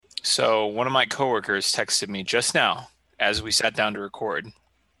So one of my coworkers texted me just now as we sat down to record.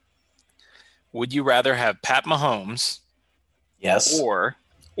 Would you rather have Pat Mahomes Yes. or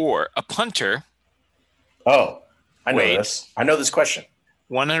a punter, Oh, I know Wade, this. I know this question.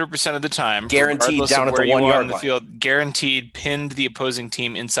 100% of the time, Guaranteed regardless down of at where the you 1 are yard on the line. field, guaranteed pinned the opposing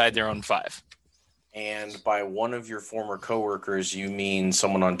team inside their own 5? And by one of your former coworkers, you mean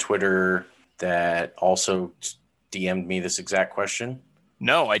someone on Twitter that also DM'd me this exact question?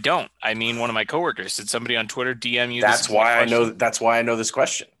 No, I don't. I mean one of my coworkers. Did somebody on Twitter DM you this That's exact why I know. question? That's why I know this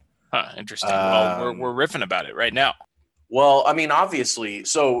question. Huh, interesting. Well, we're riffing about it right now. Well, I mean, obviously,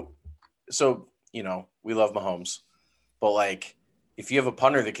 so we love Mahomes, but like, if you have a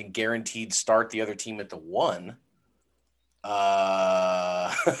punter that can guaranteed start the other team at the 1,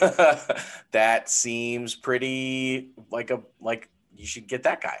 that seems pretty like you should get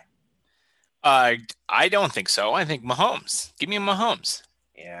that guy. I don't think so. I think Mahomes. Give me Mahomes.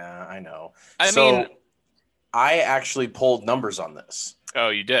 Yeah, I know. I mean, I actually pulled numbers on this. Oh,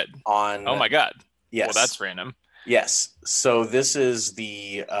 you did? Oh my God. Yes. Well, that's random. Yes. So this is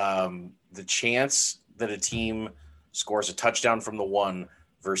the chance that a team scores a touchdown from the 1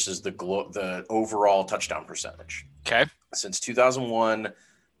 versus the overall touchdown percentage. Okay. Since 2001,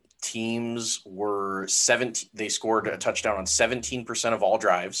 teams were 17. They scored a touchdown on 17% of all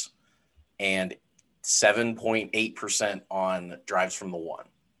drives, and 7.8% on drives from the 1.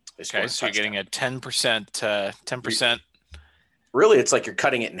 Okay, so you're getting a 10%. 10%. Really, it's like you're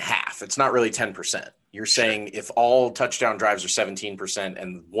cutting it in half. It's not really 10%. You're saying if all touchdown drives are 17%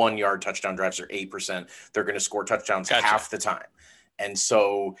 and 1 yard touchdown drives are 8%, they're going to score touchdowns half the time. And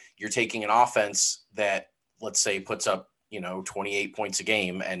so you're taking an offense that, let's say, puts up 28 points a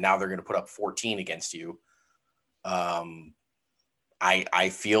game, and now they're going to put up 14 against you. I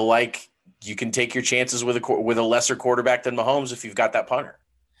feel like you can take your chances with a lesser quarterback than Mahomes if you've got that punter.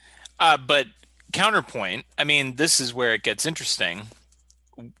 But counterpoint, I mean, this is where it gets interesting.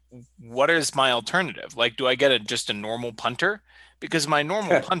 What is my alternative? Like, do I get just a normal punter? Because my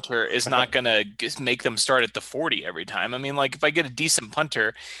normal punter is not going to make them start at the 40 every time. I mean, like, if I get a decent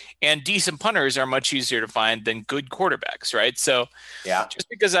punter, and decent punters are much easier to find than good quarterbacks, right? So yeah, just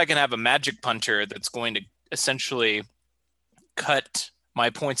because I can have a magic punter that's going to essentially cut my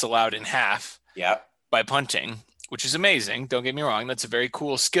points allowed in half by punting, which is amazing. Don't get me wrong. That's a very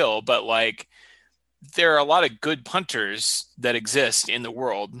cool skill. But, like, there are a lot of good punters that exist in the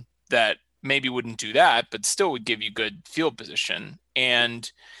world that maybe wouldn't do that, but still would give you good field position.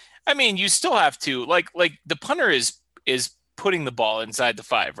 And I mean, you still have to like the punter is putting the ball inside the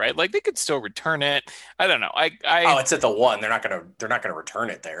 5, right? Like, they could still return it. I don't know. It's at the 1. They're not gonna return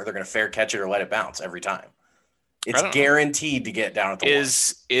it there. They're gonna fair catch it or let it bounce every time. It's guaranteed to get down at the 1.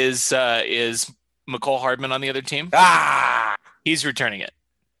 Is McCole Hardman on the other team? He's returning it.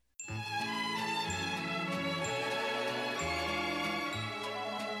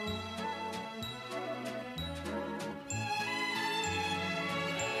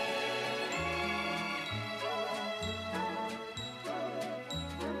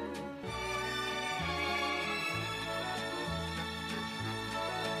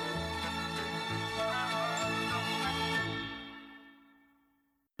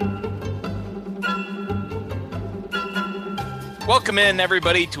 Welcome in,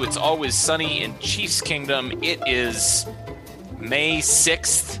 everybody, to It's Always Sunny in Chiefs Kingdom. It is May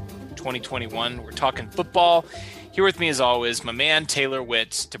 6th, 2021. We're talking football. Here with me, as always, my man, Taylor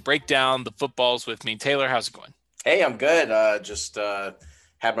Witt, to break down the footballs with me. Taylor, how's it going? Hey, I'm good. Just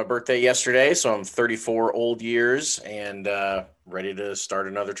had my birthday yesterday, so I'm 34 old years and ready to start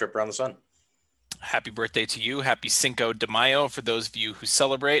another trip around the sun. Happy birthday to you. Happy Cinco de Mayo for those of you who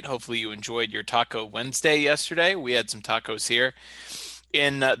celebrate. Hopefully you enjoyed your Taco Wednesday yesterday. We had some tacos here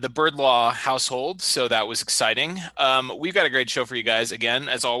in the Birdlaw household, so that was exciting. We've got a great show for you guys. Again,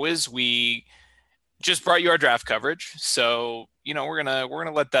 as always, we just brought you our draft coverage, so we're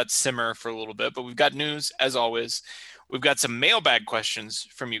gonna let that simmer for a little bit. But we've got news, as always. We've got some mailbag questions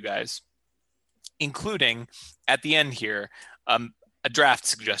from you guys, including at the end here. A draft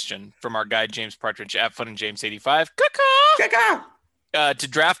suggestion from our guy, James Partridge, at FunandJames85. To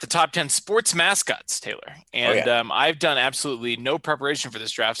draft the top 10 sports mascots, Taylor. And I've done absolutely no preparation for this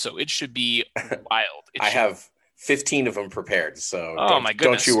draft, so it should be wild. I have 15 of them prepared, so my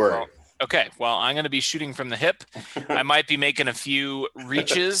goodness. Don't you worry. Okay, well, I'm going to be shooting from the hip. I might be making a few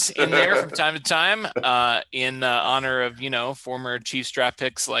reaches in there from time to time in honor of, former Chiefs draft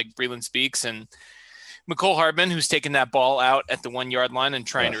picks like Breeland Speaks and McCole Hardman, who's taking that ball out at the 1 yard line and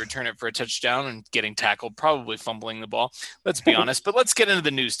trying to return it for a touchdown and getting tackled, probably fumbling the ball. Let's be honest. But let's get into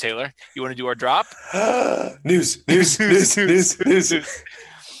the news, Taylor. You want to do our drop? News.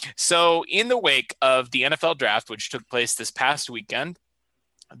 So in the wake of the NFL draft, which took place this past weekend,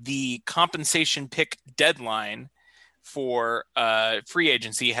 the compensation pick deadline for free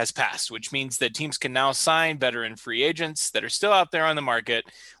agency has passed, which means that teams can now sign veteran free agents that are still out there on the market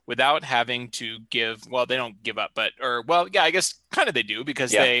without having to they don't give up, I guess kind of they do,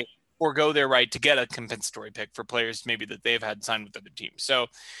 because they forego their right to get a compensatory pick for players maybe that they've had signed with other teams. So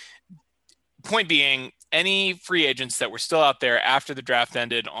point being, any free agents that were still out there after the draft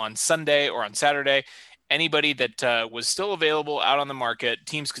ended on Sunday or on Saturday, anybody that was still available out on the market,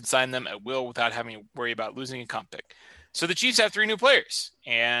 teams could sign them at will without having to worry about losing a comp pick. So the Chiefs have 3 new players,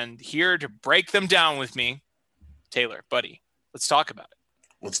 and here to break them down with me, Taylor, buddy, let's talk about it.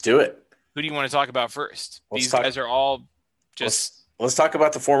 Let's do it. Who do you want to talk about first? Guys are all just... Let's talk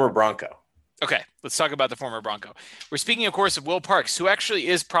about the former Bronco. Okay, let's talk about the former Bronco. We're speaking, of course, of Will Parks, who actually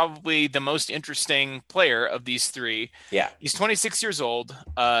is probably the most interesting player of these 3. Yeah. He's 26 years old,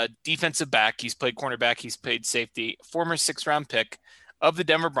 defensive back. He's played cornerback. He's played safety. Former 6th-round pick of the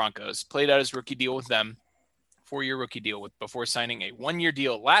Denver Broncos. Played out his rookie deal with them. 4-year rookie deal before signing a 1-year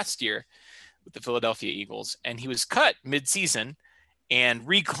deal last year with the Philadelphia Eagles. And he was cut mid-season and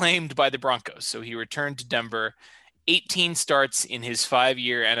reclaimed by the Broncos. So he returned to Denver. 18 starts in his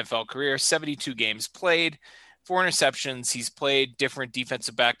 5-year NFL career, 72 games played, 4 interceptions. He's played different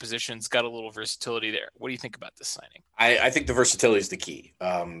defensive back positions, got a little versatility there. What do you think about this signing? I think the versatility is the key.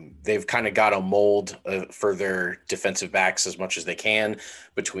 They've kind of got a mold for their defensive backs as much as they can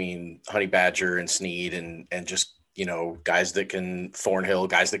between Honey Badger and Snead and just, guys that can Thornhill,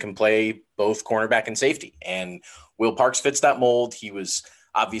 guys that can play both cornerback and safety. And Will Parks fits that mold. He was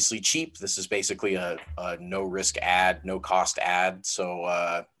obviously cheap. This is basically a no risk ad, no cost ad.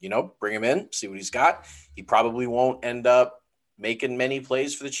 So, bring him in, see what he's got. He probably won't end up making many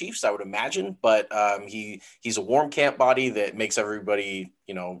plays for the Chiefs, I would imagine, but he's a warm camp body that makes everybody,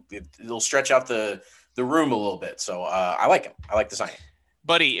 it'll stretch out the room a little bit. So I like him. I like the signing.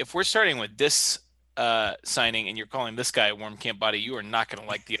 Buddy, if we're starting with this signing and you're calling this guy a warm camp body, you are not going to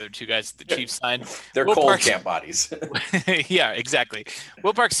like the other 2 guys that the Chiefs signed. They're Will cold Parks, camp bodies. Yeah, exactly.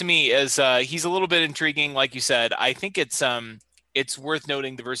 Will Parks to me is he's a little bit intriguing. Like you said, I think it's worth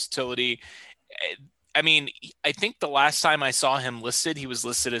noting the versatility. I mean, I think the last time I saw him listed, he was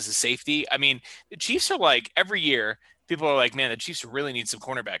listed as a safety. I mean, the Chiefs are like, every year people are like, man, the Chiefs really need some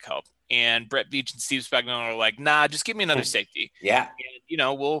cornerback help. And Brett Veach and Steve Spagnuolo are like, nah, just give me another safety. Yeah.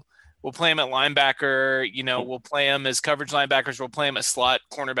 And, we'll play him at linebacker. We'll play him as coverage linebackers. We'll play him as slot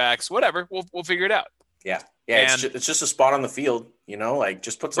cornerbacks, whatever. We'll figure it out. Yeah. Yeah. It's just a spot on the field,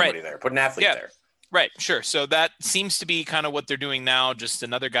 just put somebody there, put an athlete there. Right. Sure. So that seems to be kind of what they're doing now. Just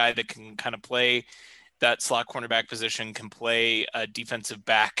another guy that can kind of play that slot cornerback position, can play a defensive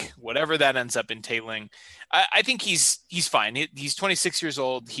back, whatever that ends up entailing. I think he's fine. He's 26 years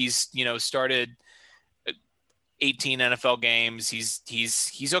old. He's, started 18 NFL games.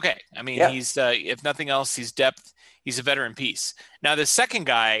 He's okay. I mean, he's if nothing else, he's depth. He's a veteran piece. Now, the second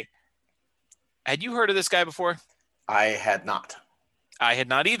guy, had you heard of this guy before? I had not. I had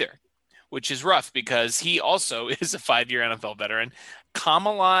not either, which is rough because he also is a 5-year NFL veteran.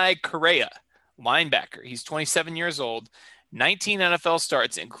 Kamalei Correa, linebacker. He's 27 years old, 19 NFL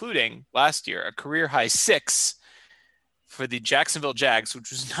starts, including last year, a career high 6 for the Jacksonville Jags,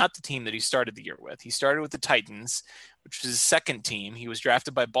 which was not the team that he started the year with. He started with the Titans, which was his second team. He was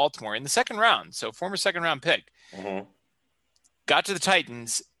drafted by Baltimore in the 2nd round, so former 2nd-round pick. Mm-hmm. Got to the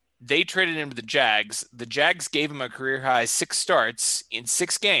Titans. They traded him to the Jags. The Jags gave him a career high 6 starts in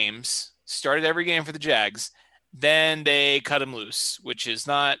 6 games, started every game for the Jags. Then they cut him loose, which is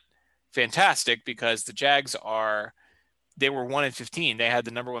not fantastic because the Jags they were 1-15. They had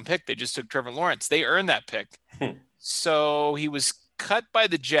the number 1 pick. They just took Trevor Lawrence. They earned that pick. So he was cut by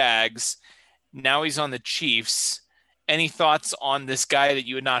the Jags. Now he's on the Chiefs. Any thoughts on this guy that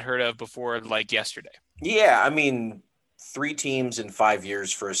you had not heard of before, like yesterday? Yeah, I mean, 3 teams in 5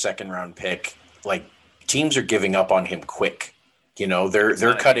 years for a 2nd-round pick. Like, teams are giving up on him quick.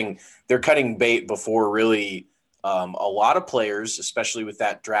 They're cutting bait before really a lot of players, especially with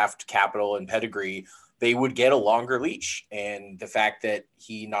that draft capital and pedigree, they would get a longer leash. And the fact that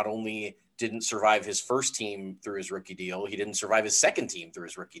he not only didn't survive his first team through his rookie deal, he didn't survive his second team through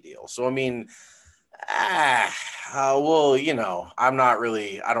his rookie deal. So, I mean, I don't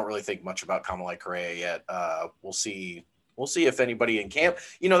really think much about Kamalei Correa yet. We'll see if anybody in camp,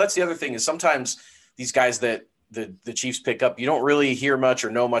 that's the other thing is sometimes these guys that the Chiefs pick up, you don't really hear much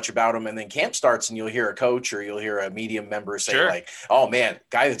or know much about them. And then camp starts and you'll hear a coach or you'll hear a media member say like, oh man,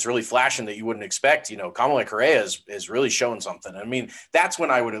 guy that's really flashing that you wouldn't expect, Kamalei Correa is really showing something. I mean, that's when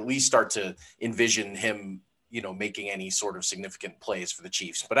I would at least start to envision him making any sort of significant plays for the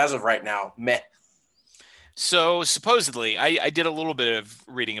Chiefs. But as of right now, meh. So supposedly, I did a little bit of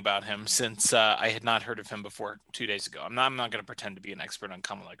reading about him since I had not heard of him before 2 days ago. I'm not going to pretend to be an expert on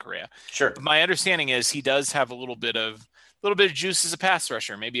Kamalei Correa. Sure. But my understanding is he does have a little bit of juice as a pass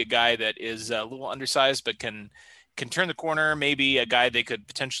rusher. Maybe a guy that is a little undersized but can turn the corner. Maybe a guy they could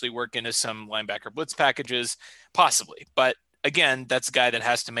potentially work into some linebacker blitz packages, possibly. But again, that's a guy that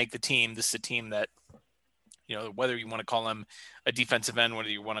has to make the team. This is a team that, whether you want to call him a defensive end, whether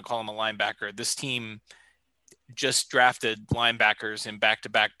you want to call him a linebacker, this team just drafted linebackers in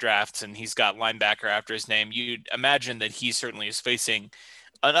back-to-back drafts, and he's got linebacker after his name. You'd imagine that he certainly is facing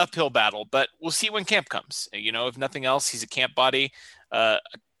an uphill battle, but we'll see when camp comes. If nothing else, he's a camp body,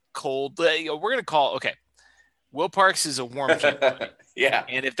 cold. We're going to call, okay, Will Parks is a warm camp body. Yeah.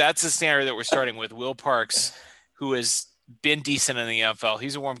 And if that's the standard that we're starting with, Will Parks, who has been decent in the NFL,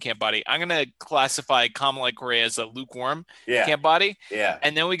 he's a warm camp body. I'm going to classify Kamalei Correa as a lukewarm camp body. Yeah.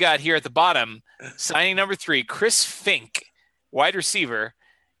 And then we got here at the bottom, signing number 3, Chris Fink, wide receiver.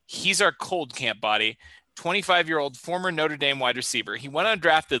 He's our cold camp body, 25-year-old former Notre Dame wide receiver. He went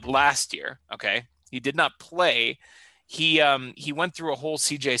undrafted last year. Okay. He did not play. He went through a whole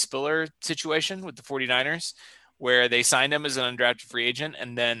CJ Spiller situation with the 49ers, where they signed him as an undrafted free agent,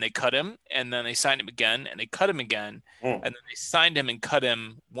 and then they cut him, and then they signed him again, and they cut him again, and then they signed him and cut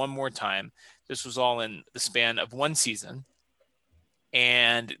him one more time. This was all in the span of one season.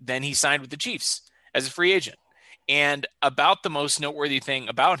 And then he signed with the Chiefs as a free agent. And about the most noteworthy thing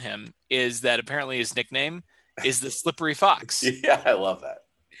about him is that apparently his nickname is the Slippery Fox. Yeah, I love that.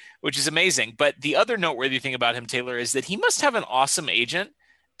 Which is amazing. But the other noteworthy thing about him, Taylor, is that he must have an awesome agent,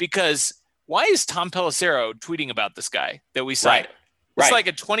 because why is Tom Pelissero tweeting about this guy that we signed? Right. It's like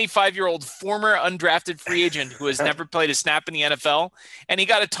a 25-year-old former undrafted free agent who has never played a snap in the NFL, and he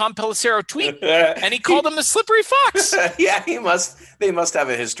got a Tom Pelissero tweet, and he called him the Slippery Fox. Yeah, they must have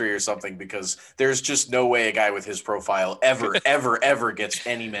a history or something, because there's just no way a guy with his profile ever gets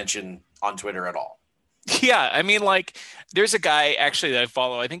any mention on Twitter at all. Yeah, I mean, there's a guy actually that I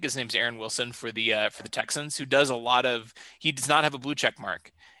follow. I think his name's Aaron Wilson for the Texans, who does he does not have a blue check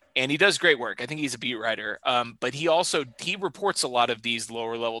mark. And he does great work. I think he's a beat writer. But he reports a lot of these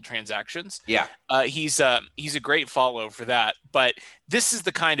lower level transactions. Yeah. He's a great follow for that. But this is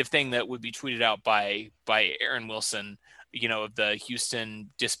the kind of thing that would be tweeted out by Aaron Wilson, of the Houston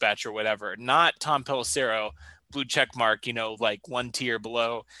Dispatch or whatever, not Tom Pelissero, blue check mark, one tier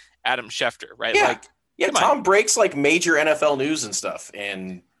below Adam Schefter, right? Yeah. Tom breaks major NFL news and stuff,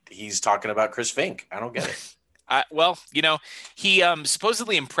 and he's talking about Chris Fink. I don't get it. He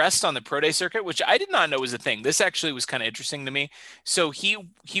supposedly impressed on the pro day circuit, which I did not know was a thing. This actually was kind of interesting to me. So he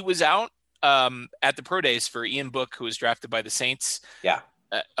was out at the pro days for Ian Book, who was drafted by the Saints. Yeah.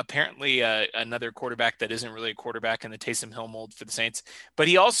 Apparently another quarterback that isn't really a quarterback in the Taysom Hill mold for the Saints. But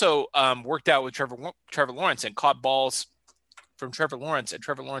he also worked out with Trevor Lawrence and caught balls from Trevor Lawrence at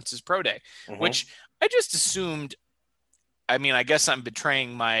Trevor Lawrence's pro day, which I just assumed. I mean, I guess I'm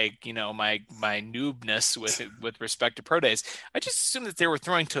betraying my noobness with respect to pro days. I just assumed that they were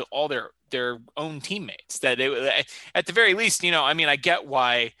throwing to all their own teammates. That at the very least, I get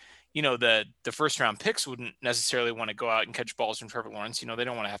why, the first round picks wouldn't necessarily want to go out and catch balls from Trevor Lawrence. They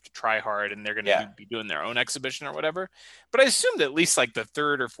don't want to have to try hard, and they're going to be doing their own exhibition or whatever. But I assumed that at least the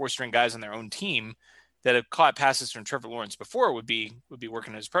third or fourth string guys on their own team that have caught passes from Trevor Lawrence before would be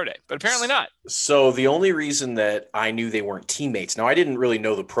working his pro day, but apparently not. So the only reason that I knew they weren't teammates, now I didn't really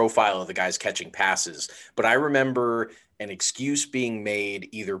know the profile of the guys catching passes, but I remember an excuse being made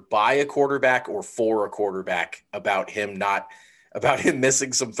either by a quarterback or for a quarterback about him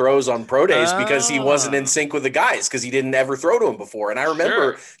missing some throws on pro days because he wasn't in sync with the guys, because he didn't ever throw to him before. And I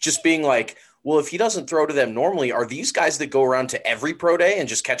remember just being like, well, if he doesn't throw to them normally, are these guys that go around to every pro day and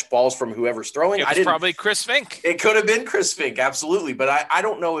just catch balls from whoever's throwing? It was probably Chris Fink. It could have been Chris Fink, absolutely. But I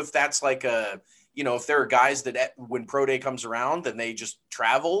don't know if that's if there are guys that when pro day comes around, then they just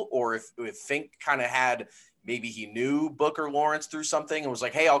travel, or if Fink kind of had, maybe he knew Booker Lawrence through something and was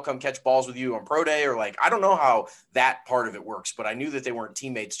like, hey, I'll come catch balls with you on pro day, or I don't know how that part of it works, but I knew that they weren't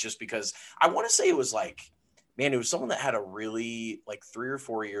teammates just because I want to say it was it was someone that had a really 3 or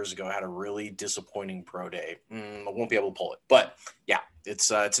 4 years ago had a really disappointing pro day. I won't be able to pull it, but yeah, it's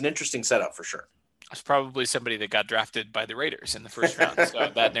an interesting setup for sure. It's probably somebody that got drafted by the Raiders in the first round,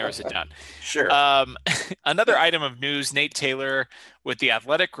 so that narrows it down. Sure. Another item of news: Nate Taylor with The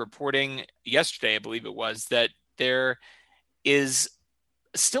Athletic reporting yesterday, I believe it was, that there is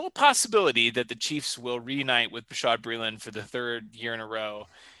still a possibility that the Chiefs will reunite with Bashaud Breeland for the third year in a row.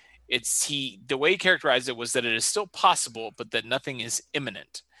 The way he characterized it was that it is still possible, but that nothing is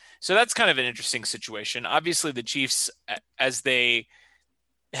imminent. So that's kind of an interesting situation. Obviously, the Chiefs, as they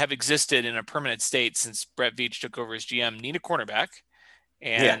have existed in a permanent state since Brett Veach took over as GM, need a cornerback.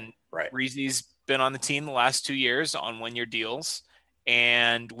 And right. Reese's been on the team the last 2 years on 1-year deals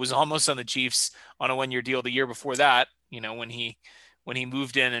and was almost on the Chiefs on a 1-year deal the year before that, when he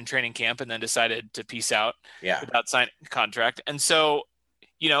moved in training camp and then decided to peace out without signing a contract. And so,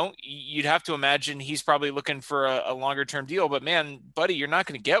 you'd have to imagine he's probably looking for a longer term deal, but man, buddy, you're not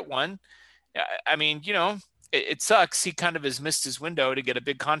going to get one. I mean, it sucks. He kind of has missed his window to get a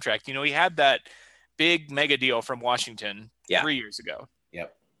big contract. He had that big mega deal from Washington 3 years ago.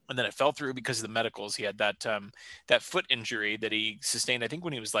 Yep. And then it fell through because of the medicals. He had that foot injury that he sustained, I think,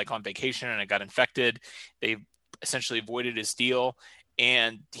 when he was like on vacation, and it got infected. They essentially voided his deal,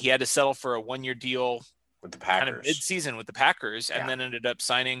 and he had to settle for a 1-year deal with the Packers, kind of mid-season with the Packers, and then ended up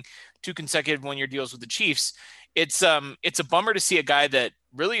signing 2 consecutive 1-year deals with the Chiefs. It's a bummer to see a guy that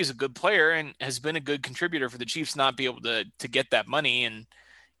really is a good player and has been a good contributor for the Chiefs not be able to get that money. And,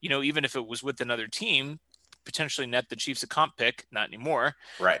 even if it was with another team, potentially net the Chiefs a comp pick, not anymore.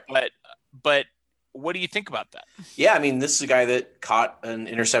 Right. But what do you think about that? Yeah, I mean, this is a guy that caught an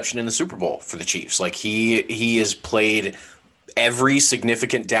interception in the Super Bowl for the Chiefs. Like he has played every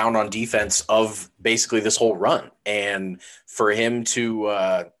significant down on defense of basically this whole run. And for him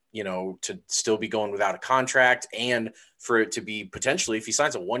to to still be going without a contract, and for it to be potentially, if he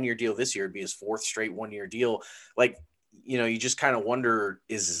signs a 1-year deal this year, it'd be his 4th straight 1-year deal. Like, you just kind of wonder,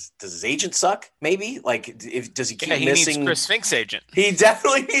 does his agent suck? Maybe, like, does he keep missing? Needs Chris Fink's agent. He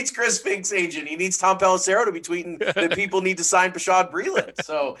definitely needs Chris Fink's agent. He needs Tom Pelissero to be tweeting that people need to sign Bashaud Breeland.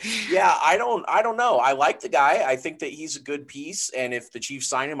 So yeah, I don't know. I like the guy. I think that he's a good piece, and if the Chiefs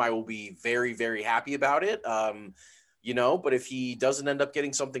sign him, I will be very, very happy about it. But if he doesn't end up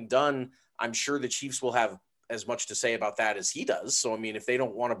getting something done, I'm sure the Chiefs will have as much to say about that as he does. So I mean, if they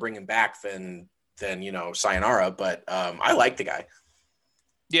don't want to bring him back, then sayonara. But I like the guy.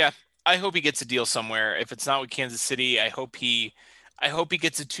 Yeah, I hope he gets a deal somewhere. If it's not with Kansas City, I hope he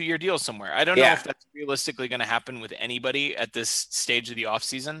gets a 2-year deal somewhere. I don't know if that's realistically going to happen with anybody at this stage of the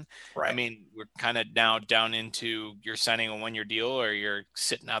offseason. Right. I mean, we're kind of now down into you're signing a 1-year deal or you're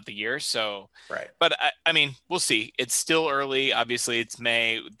sitting out the year. So, right. But I mean, we'll see. It's still early. Obviously, it's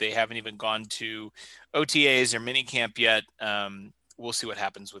May. They haven't even gone to OTAs or minicamp yet. We'll see what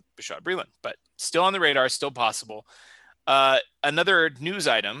happens with Bashaud Breeland, but still on the radar, still possible. Another news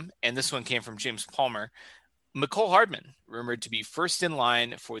item, and this one came from James Palmer. Mecole Hardman, rumored to be first in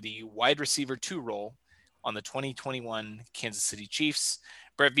line for the wide receiver 2 role on the 2021 Kansas City Chiefs.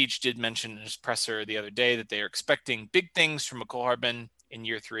 Brett Veach did mention in his presser the other day that they are expecting big things from Mecole Hardman in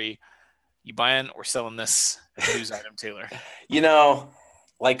year 3. You buying or selling this news item, Taylor?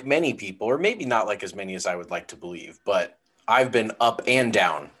 Like many people, or maybe not like as many as I would like to believe, but I've been up and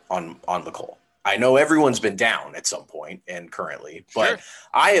down on Mecole. I know everyone's been down at some point and currently, but sure.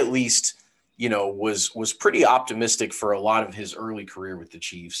 I at least, was pretty optimistic for a lot of his early career with the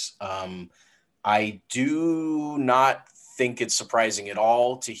Chiefs. I do not think it's surprising at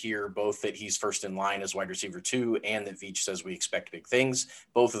all to hear both that he's first in line as wide receiver 2 and that Veach says we expect big things.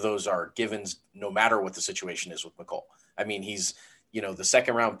 Both of those are givens no matter what the situation is with Mecole. I mean, he's, the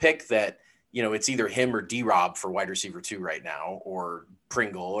second round pick that, it's either him or D-Rob for wide receiver 2 right now, or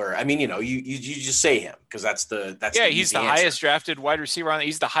Pringle, or I mean, you just say him because he's the highest drafted wide receiver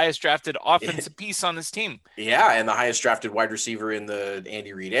he's the highest drafted offensive piece on this team. Yeah, and the highest drafted wide receiver in the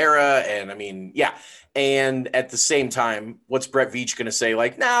Andy Reid era, and I mean, yeah. And at the same time, what's Brett Veach going to say?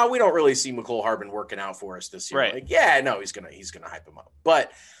 Like, no, we don't really see Mecole Hardman working out for us this year. Right. Like, yeah, no, he's gonna hype him up,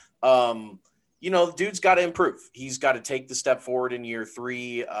 but the dude's got to improve. He's got to take the step forward in year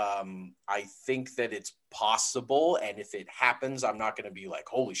 3. I think that it's possible. And if it happens, I'm not going to be like,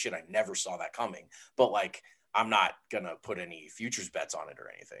 holy shit, I never saw that coming. But like, I'm not going to put any futures bets on it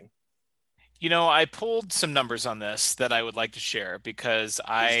or anything. I pulled some numbers on this that I would like to share because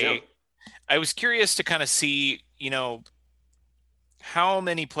I was curious to kind of see, how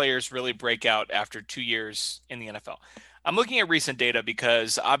many players really break out after 2 years in the NFL. I'm looking at recent data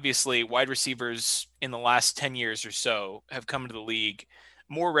because obviously wide receivers in the last 10 years or so have come into the league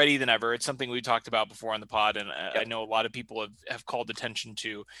more ready than ever. It's something we talked about before on the pod, and I know a lot of people have called attention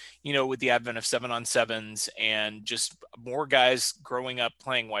to, with the advent of 7-on-7s and just more guys growing up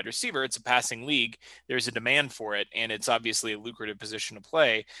playing wide receiver. It's a passing league. There's a demand for it, and it's obviously a lucrative position to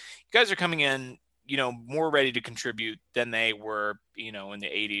play. You guys are coming in, more ready to contribute than they were, in the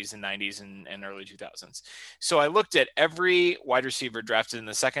 80s and 90s and early 2000s. So I looked at every wide receiver drafted in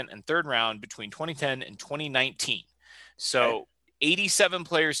the 2nd and 3rd round between 2010 and 2019. So 87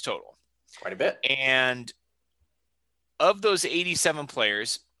 players total. Quite a bit. And of those 87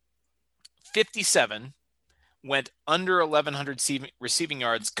 players, 57 went under 1,100 receiving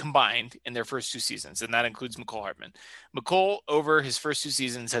yards combined in their first 2 seasons, and that includes Mecole Hardman. Mecole, over his first 2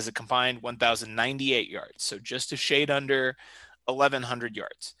 seasons, has a combined 1,098 yards, so just a shade under 1,100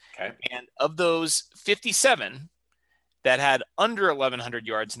 yards. Okay. And of those 57 that had under 1,100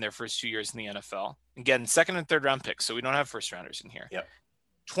 yards in their first 2 years in the NFL, again, second and third round picks, so we don't have first rounders in here. Yep.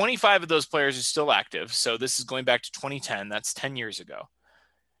 25 of those players are still active, so this is going back to 2010. That's 10 years ago.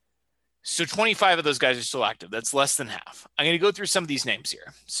 So 25 of those guys are still active. That's less than half. I'm going to go through some of these names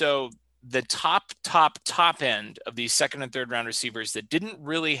here. So the top end of these second and third round receivers that didn't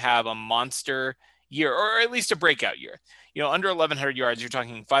really have a monster year, or at least a breakout year, under 1,100 yards, you're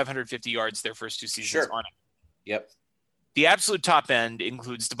talking 550 yards their first 2 seasons on it. Yep. The absolute top end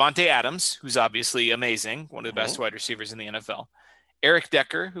includes Davante Adams, who's obviously amazing, one of the best wide receivers in the NFL. Eric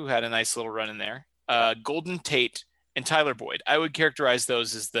Decker, who had a nice little run in there. Golden Tate, and Tyler Boyd. I would characterize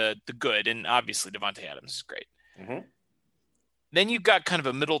those as the good, and obviously Davante Adams is great. Mm-hmm. Then you've got kind of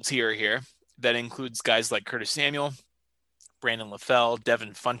a middle tier here that includes guys like Curtis Samuel, Brandon LaFell,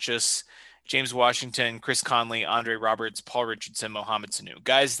 Devin Funchess, James Washington, Chris Conley, Andre Roberts, Paul Richardson, Mohamed Sanu.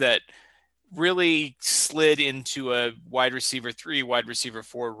 Guys that really slid into a wide receiver 3, wide receiver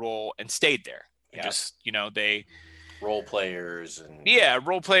 4 role and stayed there. Yeah. Just, they... role players and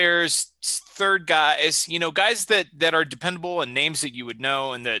role players, third guys, guys that are dependable and names that you would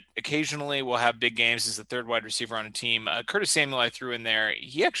know and that occasionally will have big games as the third wide receiver on a team. Curtis Samuel, I threw in there.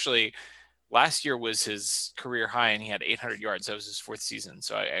 He actually last year was his career high and he had 800 yards. That was his 4th season.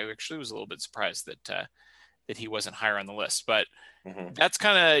 So I actually was a little bit surprised that he wasn't higher on the list, but that's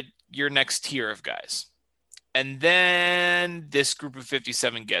kind of your next tier of guys. And then this group of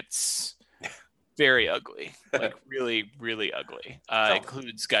 57 gets very ugly, like really, really ugly.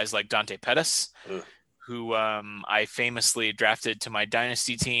 Includes guys like Dante Pettis, who I famously drafted to my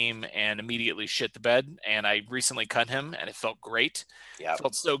dynasty team and immediately shit the bed. And I recently cut him and it felt great. Yeah, it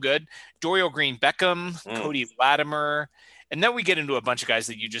felt so good. Dorial Green-Beckham, Cody Latimer. And then we get into a bunch of guys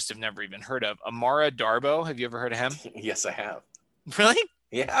that you just have never even heard of. Amara Darboh. Have you ever heard of him? Yes, I have. Really?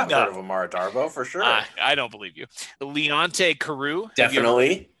 Yeah, I've heard of Amara Darboh for sure. I don't believe you. Leonte Carrou.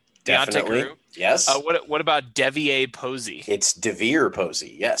 Definitely. Carrou? Yes. What about Devier Posey? It's Devere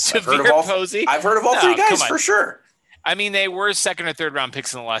Posey. Yes. I've heard of all 3 guys for sure. I mean, they were second or third round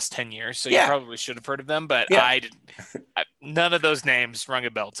picks in the last 10 years, so you probably should have heard of them, but none of those names rung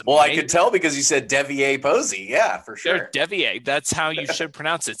a bell to me. Well, I could tell because you said Devier Posey. Yeah, for sure. They're Devier. That's how you should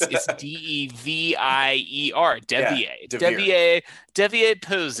pronounce it. It's Devier. Devier. Devier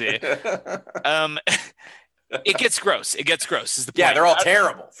Posey. It gets gross. Is the point. Yeah, they're all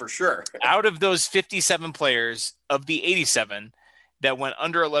terrible for sure. Out of those 57 players, of the 87 that went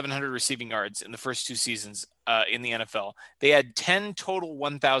under 1,100 receiving yards in the first 2 seasons in the NFL, they had 10 total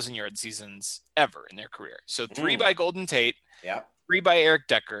 1,000 yard seasons ever in their career. So 3 by Golden Tate, 3 by Eric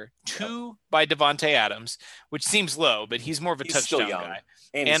Decker, 2 by Davante Adams, which seems low, but he's more of a touchdown guy.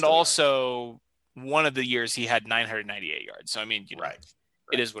 And also one of the years he had 998 yards. So I mean, right.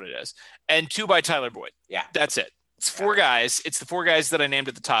 It is what it is. And 2 by Tyler Boyd. Yeah. That's it. It's 4 guys. It's the 4 guys that I named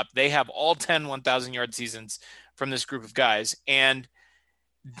at the top. They have all 10 1,000 yard seasons from this group of guys. And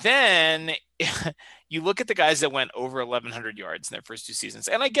then you look at the guys that went over 1,100 yards in their first 2 seasons.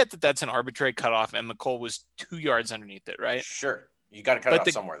 And I get that that's an arbitrary cutoff, and Mecole was 2 yards underneath it, right? Sure. You got to cut it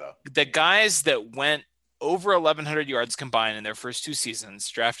off somewhere, though. The guys that went over 1,100 yards combined in their first 2 seasons,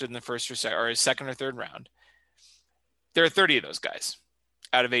 drafted in the first or second or third round, there are 30 of those guys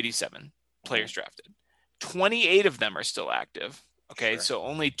out of 87 players drafted. 28 of them are still active. Okay, Sure. So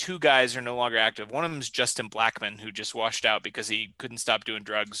only 2 guys are no longer active. One of them is Justin Blackman, who just washed out because he couldn't stop doing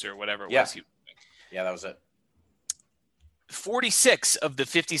drugs or whatever it was. Yeah, that was it. 46 of the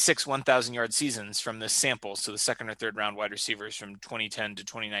 56 1,000 yard seasons from this sample, so the second or third round wide receivers from 2010 to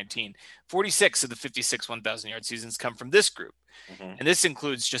 2019, 46 of the 56 1,000 yard seasons come from this group. And this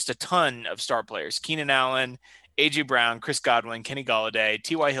includes just a ton of star players: Keenan Allen, A.J. Brown, Chris Godwin, Kenny Golladay,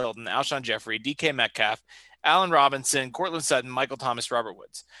 T.Y. Hilton, Alshon Jeffrey, D.K. Metcalf, Allen Robinson, Cortland Sutton, Michael Thomas, Robert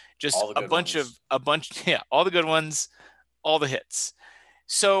Woods. Just all the good ones, all the hits.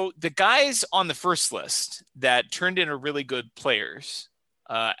 So the guys on the first list that turned into really good players,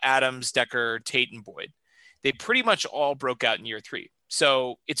 Adams, Decker, Tate, and Boyd, they pretty much all broke out in year 3.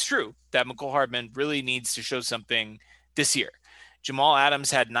 So it's true that Mecole Hardman really needs to show something this year. Jamal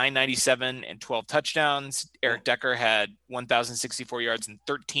Adams had 997 and 12 touchdowns. Eric Decker had 1,064 yards and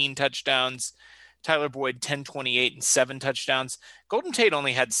 13 touchdowns. Tyler Boyd, 1,028 and 7 touchdowns. Golden Tate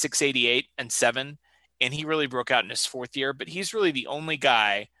only had 688 and 7, and he really broke out in his 4th year. But he's really the only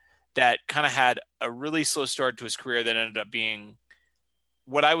guy that kind of had a really slow start to his career that ended up being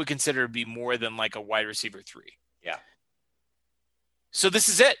what I would consider to be more than like a wide receiver 3. Yeah. So this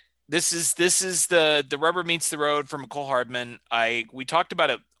is it. This is the rubber meets the road for Mecole Hardman. We talked about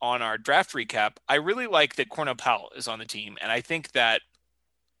it on our draft recap. I really like that Cornell Powell is on the team, and I think that,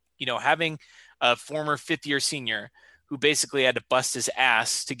 having a former fifth-year senior who basically had to bust his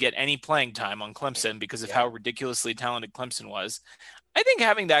ass to get any playing time on Clemson because of how ridiculously talented Clemson was. I think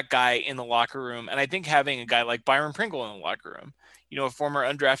having that guy in the locker room, and I think having a guy like Byron Pringle in the locker room, a former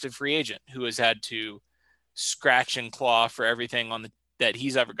undrafted free agent who has had to scratch and claw for everything that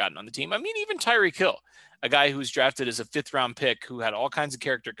he's ever gotten on the team. I mean, even Tyreek Hill, a guy who was drafted as a 5th-round pick who had all kinds of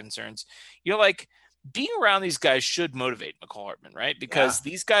character concerns. Being around these guys should motivate Mecole Hardman, right? Because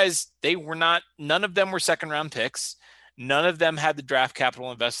these guys, none of them were 2nd-round picks. None of them had the draft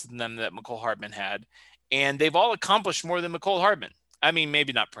capital invested in them that Mecole Hardman had. And they've all accomplished more than Mecole Hardman. I mean,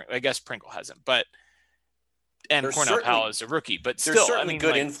 maybe not Pringle. I guess Pringle hasn't, and Cornell Powell is a rookie, but still, there's certainly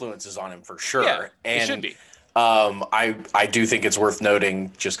good influences on him for sure. Yeah, and it should be. I do think it's worth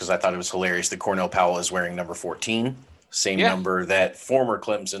noting, just because I thought it was hilarious, that Cornell Powell is wearing number 14, same number that former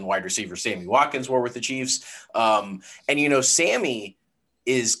Clemson wide receiver Sammy Watkins wore with the Chiefs. And Sammy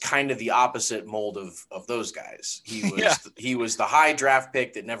is kind of the opposite mold of those guys. He was the high draft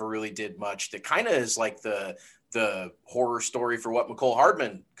pick that never really did much. That kind of is like the horror story for what Mecole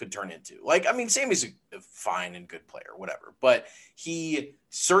Hardman could turn into. Sammy's a fine and good player, whatever, but he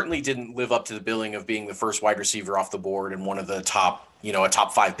certainly didn't live up to the billing of being the first wide receiver off the board and one of the top, a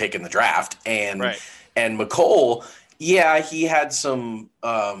top 5 pick in the draft. And Mecole, he had some,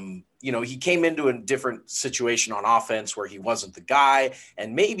 he came into a different situation on offense where he wasn't the guy,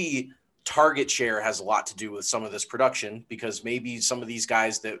 and maybe target share has a lot to do with some of this production, because maybe some of these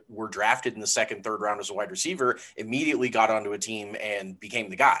guys that were drafted in the 2nd, 3rd round as a wide receiver immediately got onto a team and became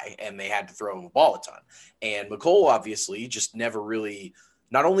the guy, and they had to throw him a ball a ton. And Mecole obviously just never really,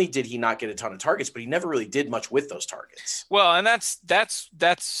 not only did he not get a ton of targets, but he never really did much with those targets. Well, and that's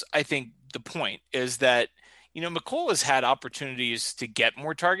I think the point is that, Mecole has had opportunities to get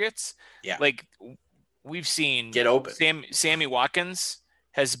more targets. Yeah. Like we've seen get open. Sammy Watkins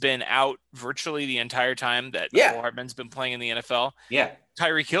has been out virtually the entire time that Mecole Hardman's been playing in the NFL. Yeah.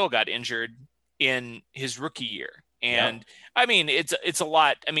 Tyreek Hill got injured in his rookie year. And I mean, it's a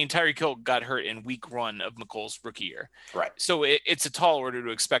lot. I mean, Tyreek Hill got hurt in week 1 of Mecole's rookie year. Right. So it's a tall order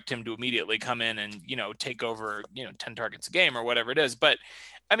to expect him to immediately come in and, take over, 10 targets a game or whatever it is. But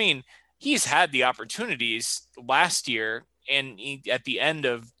I mean, he's had the opportunities last year, and at the end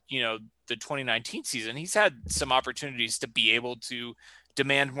of, the 2019 season, he's had some opportunities to be able to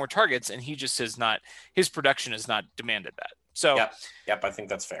demand more targets, and he just has not, his production has not demanded that. So yep, I think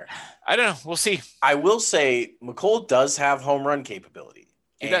that's fair. I don't know. We'll see. I will say Mecole does have home run capability.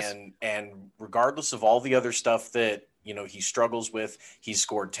 He does. And regardless of all the other stuff that, he struggles with, he's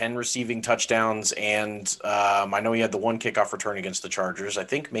scored 10 receiving touchdowns. And I know he had the 1 kickoff return against the Chargers. I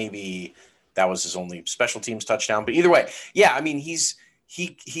think maybe that was his only special teams touchdown. But either way,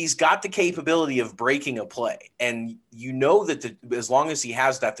 he's got the capability of breaking a play. And that as long as he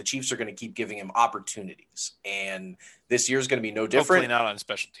has that, the Chiefs are going to keep giving him opportunities. And this year's going to be no different. Hopefully not on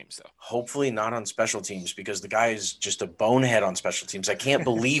special teams, though. Hopefully not on special teams, because the guy is just a bonehead on special teams. I can't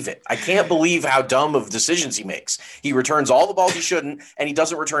believe it. I can't believe how dumb of decisions he makes. He returns all the balls he shouldn't, and he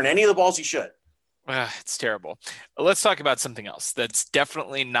doesn't return any of the balls he should. It's terrible. Let's talk about something else that's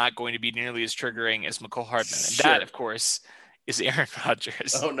definitely not going to be nearly as triggering as Mecole Hardman. And that, of course, is Aaron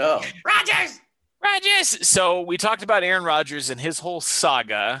Rodgers. Oh, no. Rodgers! So we talked about Aaron Rodgers and his whole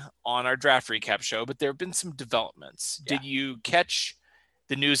saga on our draft recap show, but there have been some developments. Yeah. Did you catch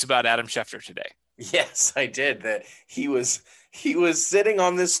the news about Adam Schefter today? Yes, I did. That he was sitting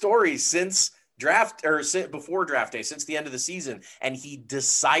on this story since before draft day, since the end of the season, and he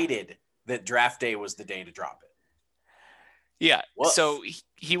decided that draft day was the day to drop it. Yeah. Woof. So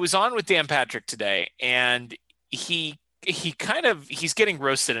he was on with Dan Patrick today, and he's getting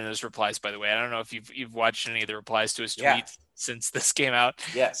roasted in his replies, by the way. I don't know if you've watched any of the replies to his tweets since this came out.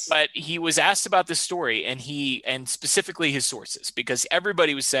 Yes. But he was asked about this story, and specifically his sources, because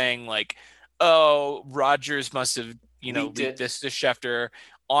everybody was saying like, oh, Rodgers must have, leaked this to Schefter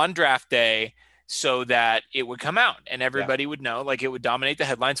on draft day so that it would come out and everybody would know, like it would dominate the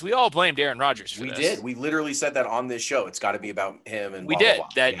headlines. We all blamed Aaron Rodgers for this. We did. We literally said that on this show. It's got to be about him. And we did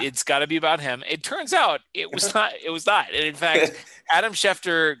that. It's got to be about him. It turns out it was not. It was not. And in fact, Adam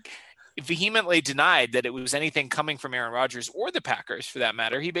Schefter vehemently denied that it was anything coming from Aaron Rodgers or the Packers, for that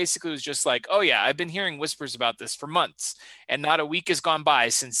matter. He basically was just like, oh yeah, I've been hearing whispers about this for months, and not a week has gone by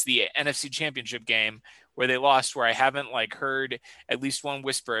since the NFC Championship game where they lost, where I haven't heard at least one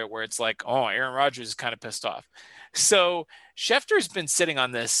whisper where it's like, oh, Aaron Rodgers is kind of pissed off. So Schefter's been sitting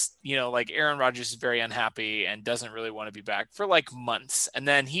on this, like Aaron Rodgers is very unhappy and doesn't really want to be back for like months. And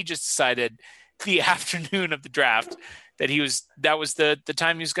then he just decided the afternoon of the draft that was the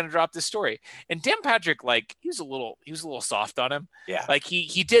time he was going to drop this story. And Dan Patrick, like, he was a little soft on him. Yeah. Like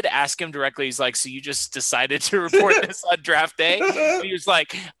he did ask him directly. He's like, so you just decided to report this on draft day? And he was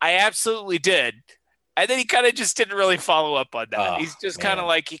like, I absolutely did. And then he kind of just didn't really follow up on that. He's just kind of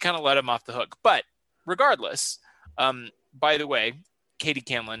like, he kind of let him off the hook. But regardless, by the way, Katie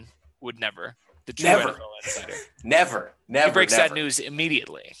Camlin would never. The true NFL insider. Never. He breaks that news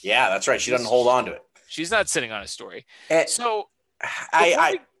immediately. Yeah, that's right. She doesn't hold on to it. She's not sitting on a story. So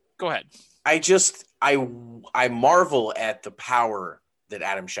go ahead. I marvel at the power that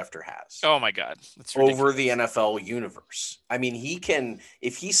Adam Schefter has. Oh my God. That's ridiculous. Over the NFL universe. I mean, he can,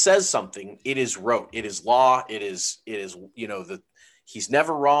 if he says something, it is rote. It is law. It is, he's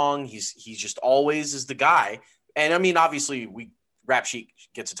never wrong. He's just always is the guy. And I mean, obviously Rap Sheet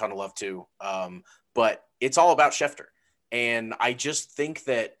gets a ton of love too. But it's all about Schefter. And I just think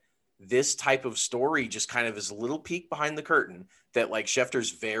that this type of story just kind of is a little peek behind the curtain that like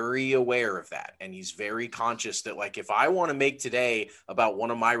Schefter's very aware of that. And he's very conscious that like, if I want to make today about one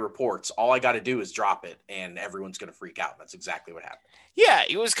of my reports, all I got to do is drop it and everyone's going to freak out. That's exactly what happened. Yeah,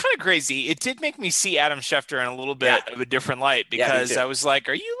 it was kind of crazy. It did make me see Adam Schefter in a little bit of a different light because I was like,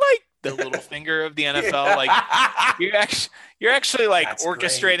 are you like the little finger of the NFL? Like you're actually like That's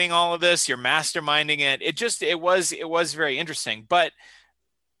orchestrating great. All of this. You're masterminding it. It was very interesting. But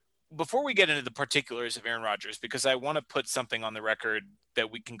before we get into the particulars of Aaron Rodgers, because I want to put something on the record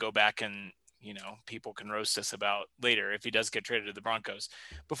that we can go back and, people can roast us about later if he does get traded to the Broncos.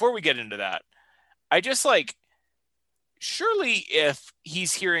 Before we get into that, I just like, surely if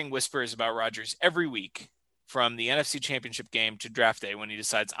he's hearing whispers about Rodgers every week from the NFC Championship game to draft day when he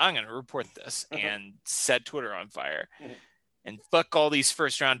decides, I'm going to report this and set Twitter on fire and fuck all these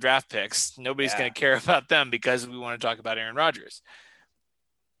first-round draft picks, nobody's going to care about them because we want to talk about Aaron Rodgers.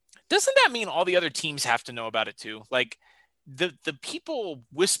 Doesn't that mean all the other teams have to know about it too? Like the people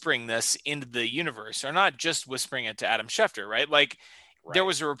whispering this into the universe are not just whispering it to Adam Schefter, right? Like there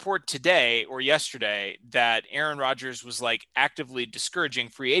was a report today or yesterday that Aaron Rodgers was like actively discouraging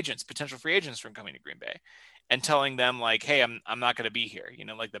potential free agents from coming to Green Bay and telling them like, hey, I'm not going to be here.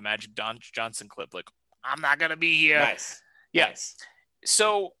 Like the Magic Johnson clip, like I'm not going to be here. Nice. Yeah. Nice.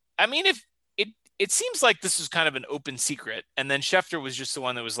 So, I mean, if it seems like this was kind of an open secret. And then Schefter was just the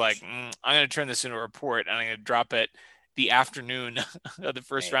one that was like, I'm going to turn this into a report and I'm going to drop it the afternoon of the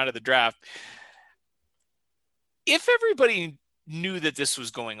first round of the draft. If everybody knew that this was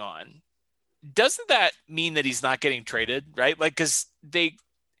going on, doesn't that mean that he's not getting traded, right? Like, because they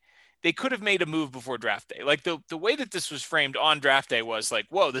could have made a move before draft day. Like the way that this was framed on draft day was like,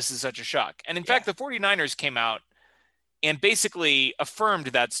 whoa, this is such a shock. And in fact, the 49ers came out and basically affirmed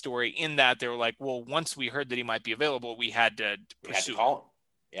that story in that they were like, well, once we heard that he might be available, we had to pursue call him.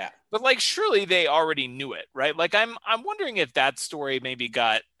 Yeah. But like, surely they already knew it, right? Like I'm wondering if that story maybe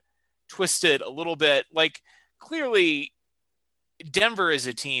got twisted a little bit. Like clearly Denver is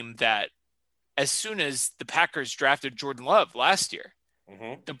a team that as soon as the Packers drafted Jordan Love last year,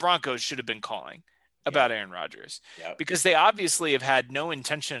 the Broncos should have been calling about Aaron Rodgers because they obviously have had no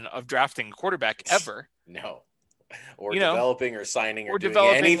intention of drafting a quarterback ever. No. Or developing or signing or doing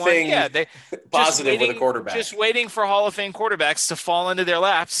anything positive with a quarterback. Just waiting for Hall of Fame quarterbacks to fall into their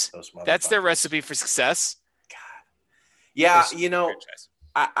laps. That's their recipe for success. God. Yeah,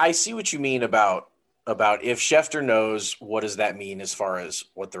 I see what you mean about if Schefter knows, what does that mean as far as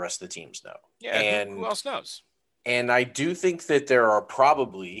what the rest of the teams know? Yeah, and who else knows? And I do think that there are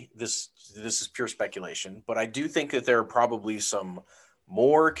probably, this is pure speculation, but I do think that there are probably some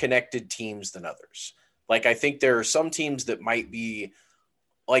more connected teams than others. Like, I think there are some teams that might be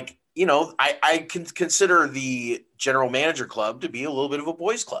like, I can consider the general manager club to be a little bit of a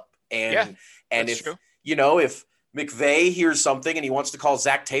boys club. And if, true. If McVay hears something and he wants to call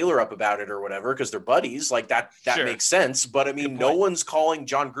Zach Taylor up about it or whatever, because they're buddies, like that sure. makes sense. But I mean, no one's calling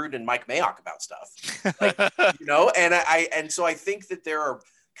John Gruden and Mike Mayock about stuff, like, and so I think that there are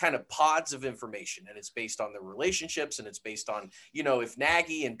kind of pods of information, and it's based on the relationships, and it's based on, if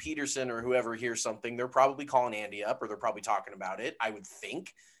Nagy and Peterson or whoever hears something, they're probably calling Andy up, or they're probably talking about it, I would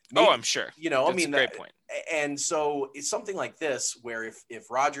think. Maybe, I'm sure. That's a great point. And so it's something like this, where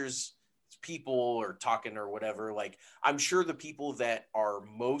if Rodgers people are talking or whatever, like, I'm sure the people that are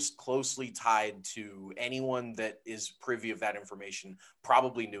most closely tied to anyone that is privy of that information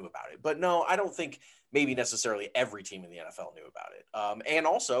probably knew about it. But no, I don't think maybe necessarily every team in the NFL knew about it. And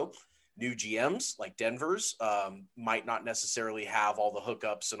also, new GMs like Denver's might not necessarily have all the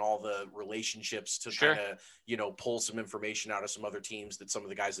hookups and all the relationships to kind of, pull some information out of some other teams that some of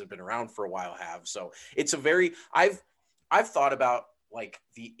the guys that have been around for a while have. So it's I've thought about like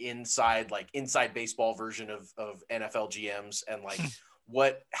the inside baseball version of NFL GMs and like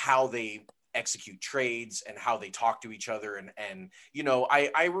how they execute trades and how they talk to each other. And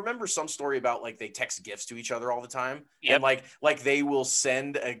I remember some story about like they text gifts to each other all the time. Yep. And like they will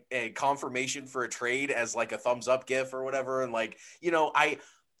send a confirmation for a trade as like a thumbs up gif or whatever. And like,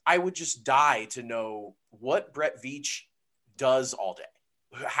 I would just die to know what Brett Veach does all day,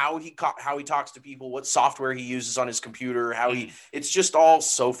 how he talks to people, what software he uses on his computer, it's just all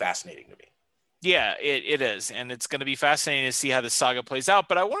so fascinating to me. Yeah, it is. And it's going to be fascinating to see how the saga plays out.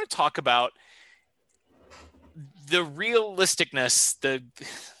 But I want to talk about the realisticness,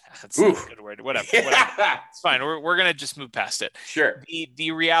 that's not a good word. Whatever. It's fine. We're going to just move past it. Sure.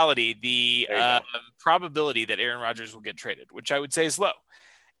 The reality, the probability that Aaron Rodgers will get traded, which I would say is low.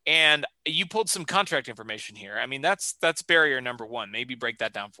 And you pulled some contract information here. I mean, that's barrier number one. Maybe break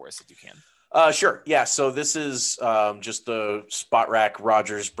that down for us if you can. Sure. Yeah. So this is just the Spotrac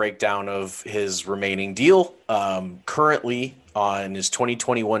Rodgers breakdown of his remaining deal. Currently on his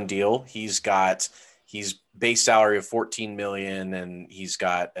 2021 deal, he's base salary of $14 million, and he's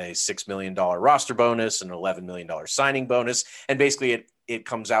got a $6 million roster bonus and an $11 million signing bonus. And basically it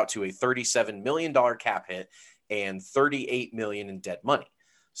comes out to a $37 million cap hit and $38 million in dead money.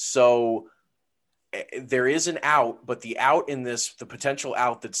 So there is an out, but the out in this, the potential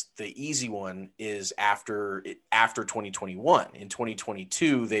out that's the easy one is after 2021. In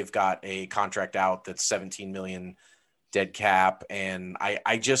 2022, they've got a contract out that's 17 million dead cap. And I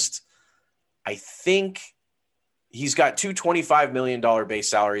think he's got two $25 million base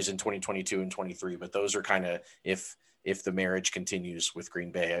salaries in 2022 and 23, but those are kind of if the marriage continues with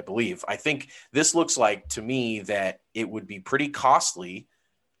Green Bay, I believe. I think this looks like to me that it would be pretty costly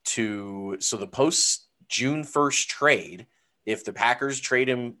so the post June 1st trade, if the Packers trade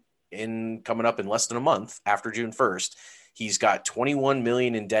him coming up in less than a month after June 1st, he's got 21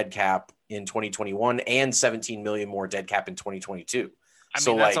 million in dead cap in 2021 and 17 million more dead cap in 2022. I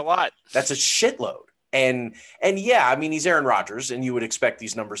mean, that's a lot. That's a shitload. And yeah, I mean, he's Aaron Rodgers and you would expect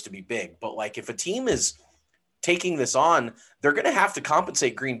these numbers to be big, but like if a team is taking this on, they're going to have to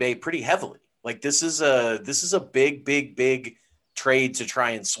compensate Green Bay pretty heavily. Like this is a big trade to try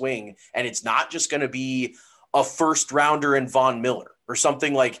and swing. And it's not just going to be a first rounder in Von Miller or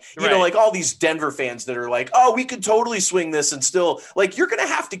something like, like all these Denver fans that are like, oh, we could totally swing this. And still like, you're going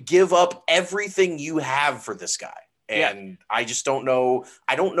to have to give up everything you have for this guy. And I just don't know.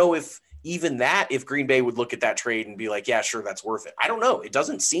 I don't know if Green Bay would look at that trade and be like, yeah, sure. That's worth it. I don't know. It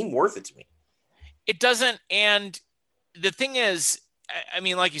doesn't seem worth it to me. It doesn't. And the thing is, I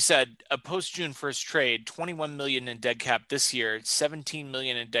mean, like you said, a post June 1st trade, 21 million in dead cap this year, 17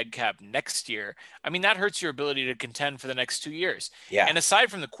 million in dead cap next year. I mean, that hurts your ability to contend for the next 2 years. Yeah. And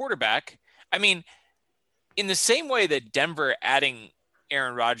aside from the quarterback, I mean, in the same way that Denver adding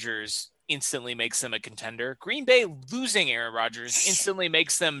Aaron Rodgers instantly makes them a contender, Green Bay losing Aaron Rodgers instantly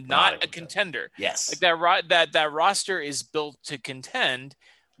makes them not a contender. Yes. Like that roster is built to contend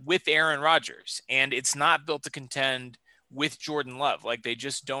with Aaron Rodgers, and it's not built to contend with Jordan Love. Like they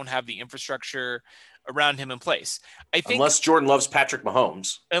just don't have the infrastructure around him in place. I think unless Jordan loves Patrick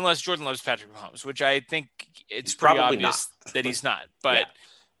Mahomes, which I think it's pretty obvious that he's not, but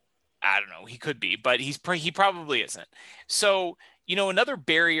I don't know. He could be, but he probably isn't. So, another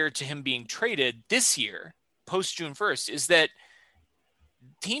barrier to him being traded this year, post June 1st, is that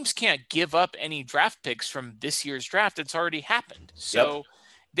teams can't give up any draft picks from this year's draft. It's already happened. So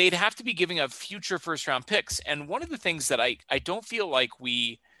they'd have to be giving up future first round picks. And one of the things that I don't feel like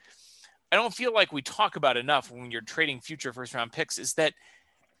we talk about enough when you're trading future first round picks is that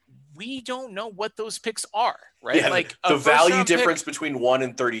we don't know what those picks are, right? Yeah, like the value difference between 1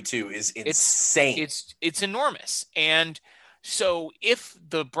 and 32 is insane. It's enormous. And so if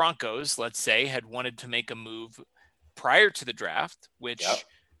the Broncos, let's say, had wanted to make a move prior to the draft, which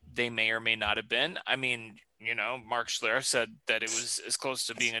they may or may not have been, I mean, Mark Schlereth said that it was as close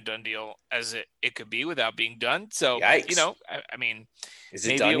to being a done deal as it could be without being done. So, yikes. I mean, is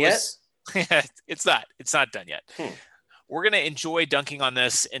it done yet? It's not done yet. We're going to enjoy dunking on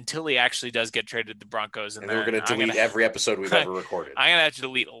this until he actually does get traded to the Broncos. And we're going to delete every episode we've ever recorded. I'm going to have to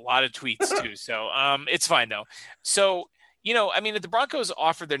delete a lot of tweets too. So it's fine though. So, I mean, if the Broncos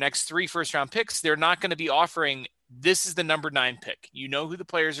offer their next 3 first round picks, they're not going to be offering, this is the number 9 pick. You know who the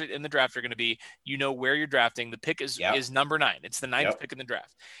players in the draft are going to be. You know where you're drafting. The pick is number 9. It's the 9th pick in the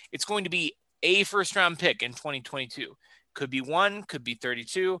draft. It's going to be a first round pick in 2022. Could be 1, could be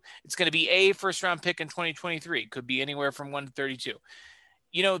 32. It's going to be a first round pick in 2023. Could be anywhere from 1 to 32.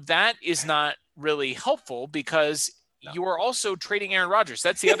 That is not really helpful because you are also trading Aaron Rodgers.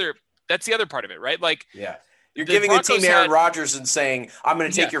 That's the other part of it, right? Like, yeah. You're giving Broncos the team Aaron Rodgers and saying, I'm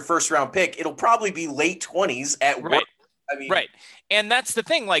going to take your first round pick. It'll probably be late 20s at work. Right. And that's the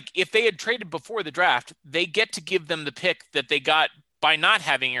thing. Like, if they had traded before the draft, they get to give them the pick that they got by not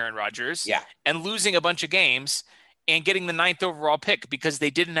having Aaron Rodgers and losing a bunch of games and getting the 9th overall pick because they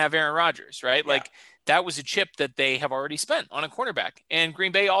didn't have Aaron Rodgers, right? Yeah. Like, that was a chip that they have already spent on a cornerback. And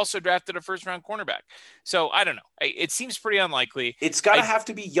Green Bay also drafted a first-round cornerback. So, I don't know. It seems pretty unlikely. It's got to have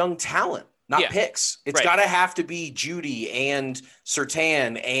to be young talent, not picks. It's got to have to be Judy and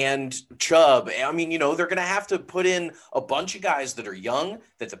Surtain and Chubb. I mean, they're going to have to put in a bunch of guys that are young,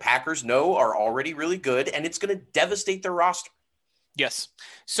 that the Packers know are already really good, and it's going to devastate their roster. Yes.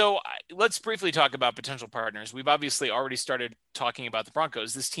 So let's briefly talk about potential partners. We've obviously already started talking about the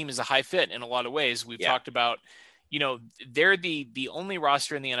Broncos. This team is a high fit in a lot of ways. We've talked about, they're the only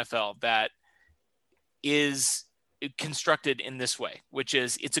roster in the NFL that is constructed in this way, which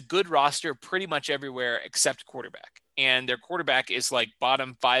is it's a good roster pretty much everywhere except quarterback. And their quarterback is like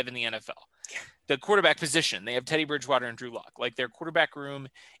bottom 5 in the NFL. The quarterback position, they have Teddy Bridgewater and Drew Lock. Like, their quarterback room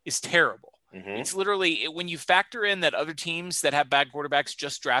is terrible. Mm-hmm. It's literally, when you factor in that other teams that have bad quarterbacks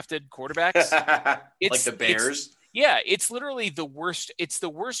just drafted quarterbacks, like the Bears. It's literally the worst. It's the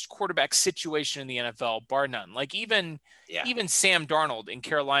worst quarterback situation in the NFL, bar none. Like, even Sam Darnold in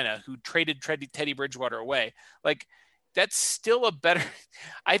Carolina, who traded Teddy Bridgewater away, like, that's still a better.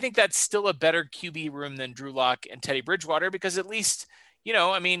 I think that's still a better QB room than Drew Lock and Teddy Bridgewater, because at least,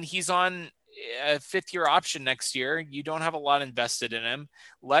 he's on a 5th-year option next year. You don't have a lot invested in him,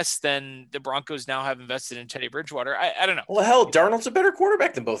 less than the Broncos now have invested in Teddy Bridgewater. I don't know. Well, hell, Darnold's a better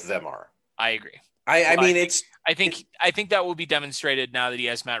quarterback than both of them are. I agree. I think that will be demonstrated now that he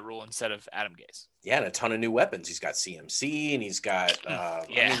has Matt Rule instead of Adam Gase. Yeah, and a ton of new weapons. He's got CMC, and he's got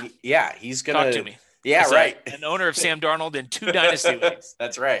he's gonna talk to me. Yeah, as right. An owner of Sam Darnold in 2 dynasty leagues.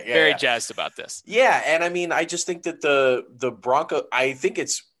 That's right. Yeah, very jazzed about this. Yeah, and I mean, I just think that the Bronco. I think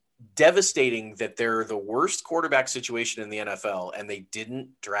it's devastating that they're the worst quarterback situation in the NFL, and they didn't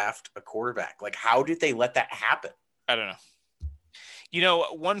draft a quarterback. Like, how did they let that happen? I don't know.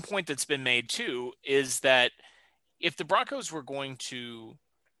 One point that's been made too is that if the Broncos were going to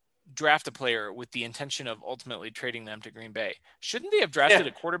draft a player with the intention of ultimately trading them to Green Bay, shouldn't they have drafted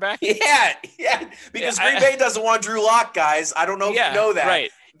a quarterback? Yeah. Because Green Bay doesn't want Drew Lock, guys. I don't know if you know that. Right.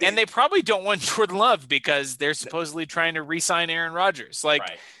 And they probably don't want Jordan Love because they're supposedly trying to re-sign Aaron Rodgers. Like,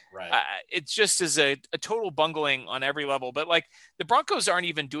 right. It's just as a total bungling on every level. But, like, the Broncos aren't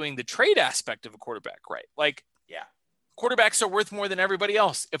even doing the trade aspect of a quarterback right. Like, quarterbacks are worth more than everybody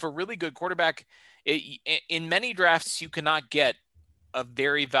else. If a really good quarterback, in many drafts, you cannot get a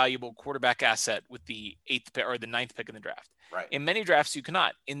very valuable quarterback asset with the 8th pick or the 9th pick in the draft. Right. In many drafts, you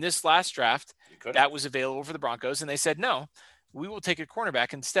cannot. In this last draft, that was available for the Broncos, and they said, no, we will take a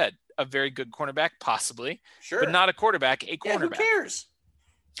cornerback instead. A very good cornerback, possibly, but not a quarterback, a cornerback. Yeah, who cares?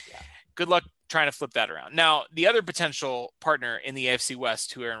 Yeah. Good luck trying to flip that around. Now, the other potential partner in the AFC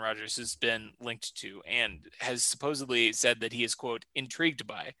West who Aaron Rodgers has been linked to and has supposedly said that he is, quote, intrigued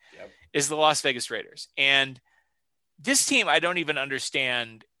by is the Las Vegas Raiders. And this team, I don't even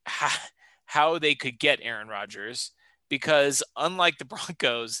understand how they could get Aaron Rodgers, because unlike the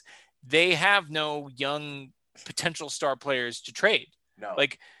Broncos, they have no young potential star players to trade. No.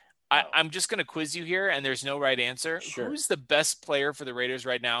 Like, I'm just going to quiz you here, and there's no right answer. Sure. Who's the best player for the Raiders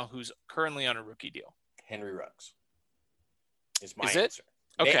right now who's currently on a rookie deal? Henry Ruggs is my answer. It?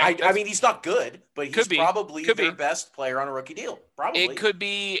 Okay. I mean, he's not good, but he's probably their best player on a rookie deal. Probably. It could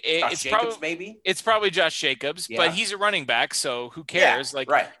be. It's Jacobs, maybe. It's probably Josh Jacobs, but he's a running back, so who cares?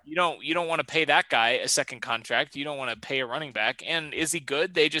 You don't want to pay that guy a second contract. You don't want to pay a running back. And is he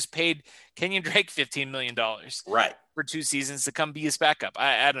good? They just paid Kenyon Drake $15 million. Right. For 2 seasons to come be his backup.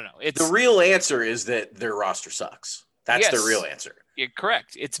 I don't know. It's the real answer is that their roster sucks. That's the real answer. You're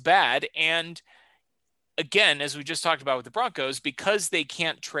correct. It's bad. And again, as we just talked about with the Broncos, because they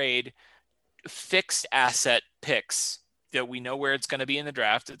can't trade fixed asset picks that we know where it's going to be in the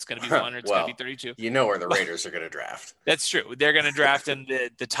draft. It's going to be 1 or it's going to be 32. You know where the Raiders are going to draft. That's true. They're going to draft in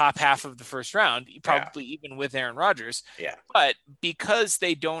the top half of the first round, probably even with Aaron Rodgers. Yeah. But because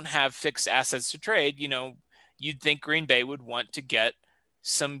they don't have fixed assets to trade, you'd think Green Bay would want to get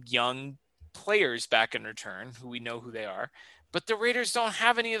some young players back in return who we know who they are. But the Raiders don't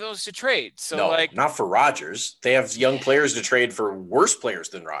have any of those to trade. So not for Rodgers. They have young players to trade for worse players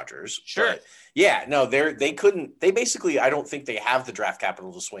than Rodgers. Sure. But they couldn't. They basically, I don't think they have the draft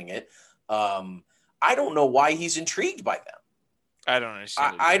capital to swing it. I don't know why he's intrigued by them. I don't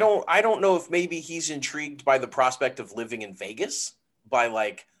understand. I don't know if maybe he's intrigued by the prospect of living in Vegas, by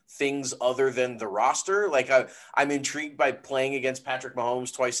like things other than the roster. Like I'm intrigued by playing against Patrick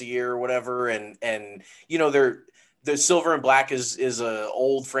Mahomes twice a year or whatever. And you know, the silver and black is a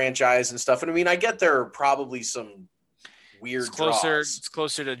old franchise and stuff. And I mean, I get there are probably some weird draws. It's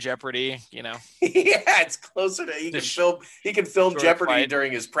closer to Jeopardy, you know. Yeah, it's closer to he can film Jeopardy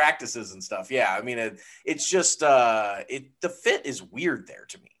during his practices and stuff. Yeah, I mean it's just the fit is weird there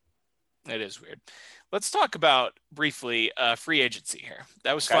to me. It is weird. Let's talk about briefly free agency here.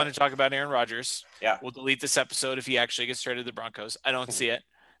 That was fun to talk about Aaron Rodgers. Yeah. We'll delete this episode if he actually gets traded to the Broncos. I don't see it.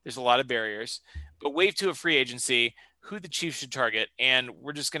 There's a lot of barriers. But wave two of free agency, who the Chiefs should target. And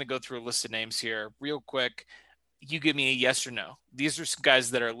we're just going to go through a list of names here real quick. You give me a yes or no. These are some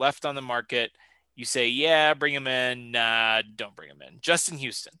guys that are left on the market. You say, yeah, bring him in. Nah, don't bring him in. Justin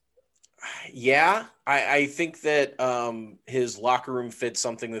Houston. Yeah, I think that his locker room fits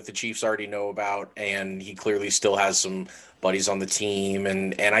something that the Chiefs already know about, and he clearly still has some buddies on the team,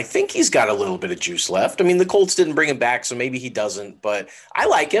 and I think he's got a little bit of juice left. I mean, the Colts didn't bring him back, so maybe he doesn't, but I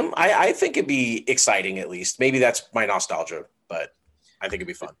like him. I think it'd be exciting at least. Maybe that's my nostalgia, but I think it'd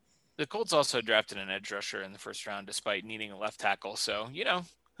be fun. The Colts also drafted an edge rusher in the first round despite needing a left tackle, so, you know,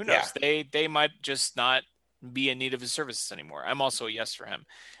 who knows? Yeah. They might just not be in need of his services anymore. I'm also a yes for him.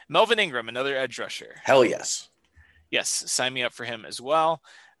 Melvin Ingram, another edge rusher. Hell yes. Yes, sign me up for him as well.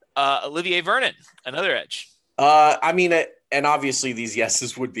 Olivier Vernon, another edge. I mean, and obviously these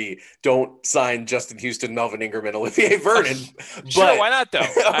yeses would be don't sign Justin Houston, Melvin Ingram, and Olivier Vernon. Sure, why not though?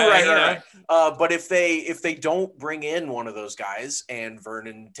 right. But if they don't bring in one of those guys and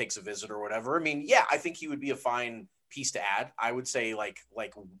Vernon takes a visit or whatever, I mean, yeah, I think he would be a fine piece to add. I would say like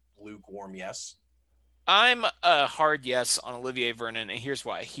lukewarm yes. I'm a hard yes on Olivier Vernon, and here's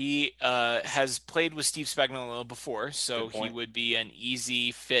why. He has played with Steve Spagnuolo before, so he would be an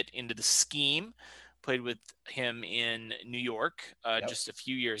easy fit into the scheme. Played with him in New York just a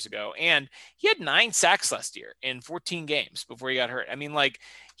few years ago, and he had 9 sacks last year in 14 games before he got hurt. I mean, like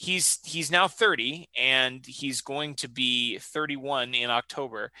he's now 30, and he's going to be 31 in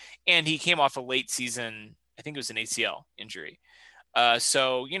October, and he came off a late season. I think it was an ACL injury.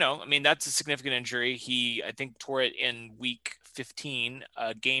 So, you know, I mean, that's a significant injury. He, I think, tore it in week 15,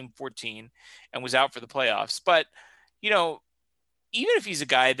 game 14, and was out for the playoffs. But, you know, even if he's a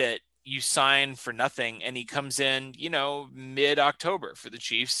guy that you sign for nothing and he comes in, you know, mid-October for the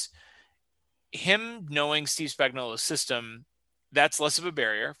Chiefs, him knowing Steve Spagnuolo's system, that's less of a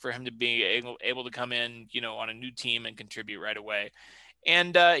barrier for him to be able to come in, you know, on a new team and contribute right away.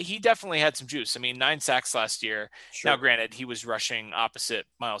 And he definitely had some juice. I mean, 9 sacks last year. Sure. Now, granted, he was rushing opposite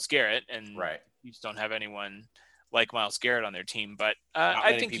Myles Garrett, and Chiefs don't have anyone like Myles Garrett on their team. But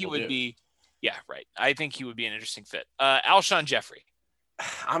I think he would be, I think he would be an interesting fit. Alshon Jeffrey.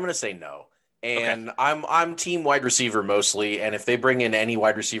 I'm going to say no. And I'm team wide receiver mostly. And if they bring in any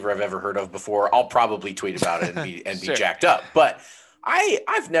wide receiver I've ever heard of before, I'll probably tweet about it and be jacked up. But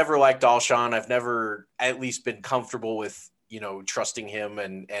I've never liked Alshon. I've never at least been comfortable with, you know, trusting him.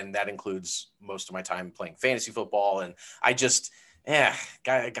 And that includes most of my time playing fantasy football. And I just, I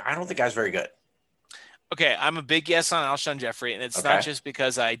don't think guy's very good. Okay, I'm a big yes on Alshon Jeffrey, and it's not just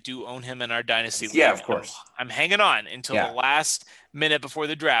because I do own him in our dynasty league. Yeah, of course. I'm hanging on until the last minute before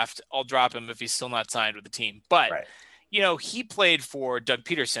the draft. I'll drop him if he's still not signed with the team. But, you know, he played for Doug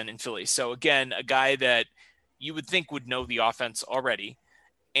Peterson in Philly. So, again, a guy that you would think would know the offense already,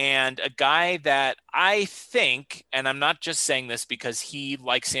 and a guy that I think, and I'm not just saying this because he,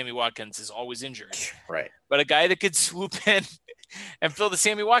 like Sammy Watkins, is always injured. Right. But a guy that could swoop in and fill the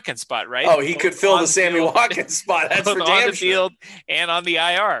Sammy Watkins spot, right? Oh, he could fill the Sammy Watkins spot. That's for damn sure. On the field and on the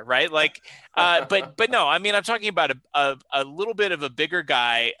IR, right? Like, but no, I mean, I'm talking about a little bit of a bigger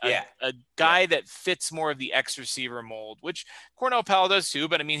guy, a guy that fits more of the X receiver mold, which Cornell Powell does too.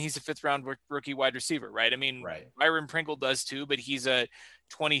 But I mean, he's a 5th round rookie wide receiver, right? I mean, Byron Pringle does too, but he's a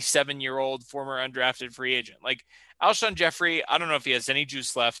 27-year-old former undrafted free agent. Like Alshon Jeffrey, I don't know if he has any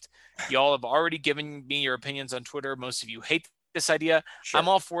juice left. Y'all have already given me your opinions on Twitter. Most of you hate this idea. Sure. I'm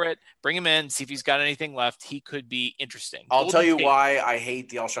all for it. Bring him in, see if he's got anything left. He could be interesting. I'll tell you why I hate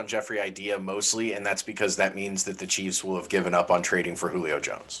the Alshon Jeffrey idea mostly, and that's because that means that the Chiefs will have given up on trading for Julio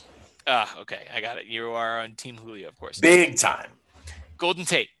Jones. Okay. I got it. You are on Team Julio, of course. Big time. Golden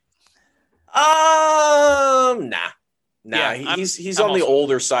Tate. Nah. Yeah, he's on the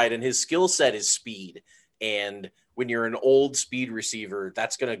older side, and his skill set is speed. And when you're an old speed receiver,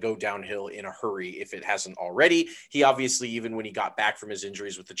 that's going to go downhill in a hurry if it hasn't already. He obviously, even when he got back from his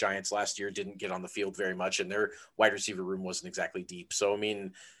injuries with the Giants last year, didn't get on the field very much, and their wide receiver room wasn't exactly deep. So, I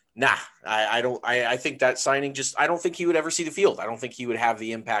mean, Nah, I don't. I think that signing I don't think he would ever see the field. I don't think he would have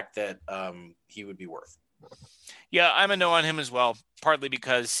the impact that he would be worth. Yeah, I'm a no on him as well, partly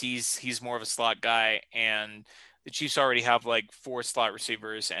because he's more of a slot guy, and the Chiefs already have like 4 slot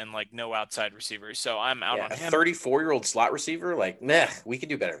receivers and like no outside receivers. So I'm out on A him. 34-year-old slot receiver, like, nah, we could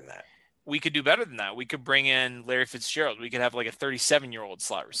do better than that. We could do better than that. We could bring in Larry Fitzgerald. We could have like a 37-year-old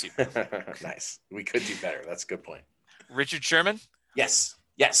slot receiver. Nice. We could do better. That's a good point. Richard Sherman? Yes.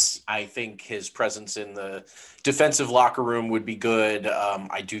 Yes. I think his presence in the defensive locker room would be good.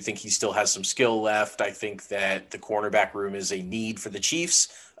 I do think he still has some skill left. I think that the cornerback room is a need for the Chiefs.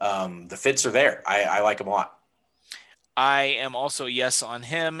 The fits are there. I like him a lot. I am also yes on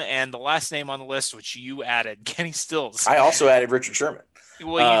him. And the last name on the list, which you added, Kenny Stills. I also added Richard Sherman.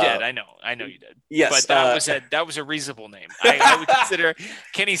 Well, you did. I know you did. Yes, but that was a reasonable name. I would consider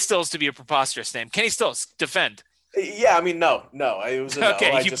Kenny Stills to be a preposterous name. Kenny Stills, defend. Yeah, I mean, no, it was a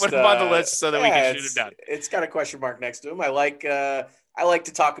okay. No. You put him on the list so that we can shoot him down. It's got a question mark next to him. I like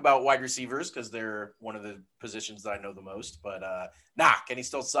to talk about wide receivers because they're one of the positions that I know the most. But Kenny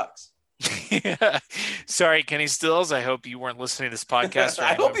Stills sucks. Sorry, Kenny Stills. I hope you weren't listening to this podcast.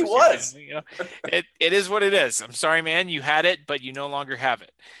 I hope he was. It is what it is. I'm sorry, man. You had it, but you no longer have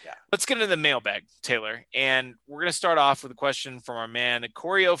it. Yeah. Let's get into the mailbag, Taylor. And we're going to start off with a question from our man,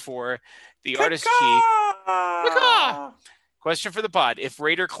 Corey04, the artist chief. Question for the pod. If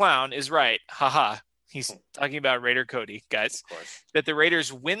Raider Clown is right, haha, he's talking about Raider Cody, guys, that the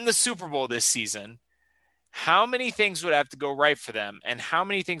Raiders win the Super Bowl this season, how many things would have to go right for them and how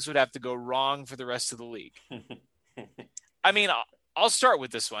many things would have to go wrong for the rest of the league? I mean, I'll start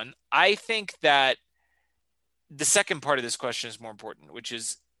with this one. I think that the second part of this question is more important, which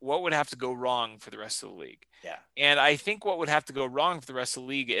is what would have to go wrong for the rest of the league? Yeah. And I think what would have to go wrong for the rest of the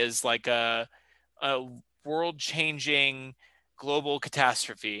league is like a world-changing global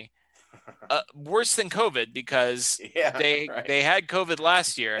catastrophe. Worse than COVID because they had COVID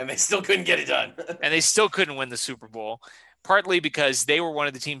last year and they still couldn't get it done and they still couldn't win the Super Bowl, partly because they were one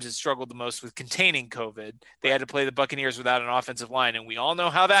of the teams that struggled the most with containing COVID. They had to play the Buccaneers without an offensive line, and we all know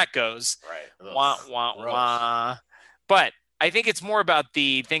how that goes. Right. Wah, wah, wah. But I think it's more about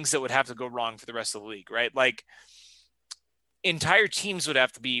the things that would have to go wrong for the rest of the league, right? Like entire teams would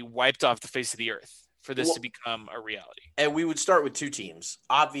have to be wiped off the face of the earth for this to become a reality. And we would start with 2 teams.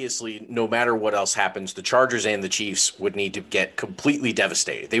 Obviously, no matter what else happens, the Chargers and the Chiefs would need to get completely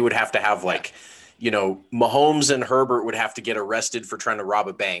devastated. They would have to have Mahomes and Herbert would have to get arrested for trying to rob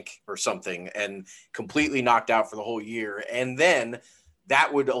a bank or something and completely knocked out for the whole year. And then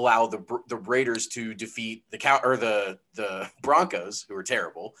that would allow the Raiders to defeat the Broncos, who are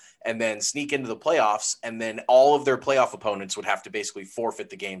terrible, and then sneak into the playoffs. And then all of their playoff opponents would have to basically forfeit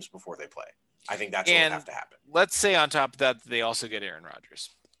the games before they play. I think that's what would have to happen. Let's say on top of that, they also get Aaron Rodgers.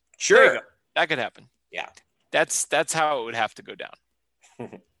 Sure. That could happen. Yeah. That's how it would have to go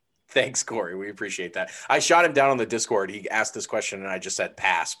down. Thanks, Corey. We appreciate that. I shot him down on the Discord. He asked this question and I just said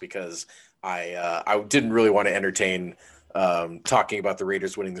pass because I didn't really want to entertain talking about the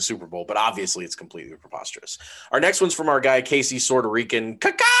Raiders winning the Super Bowl, but obviously it's completely preposterous. Our next one's from our guy, Casey Sortorican.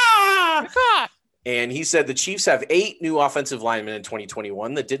 Kaka! And he said the Chiefs have 8 new offensive linemen in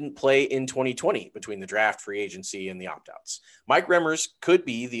 2021 that didn't play in 2020 between the draft, free agency, and the opt-outs. Mike Remmers could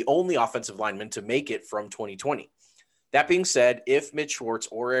be the only offensive lineman to make it from 2020. That being said, if Mitch Schwartz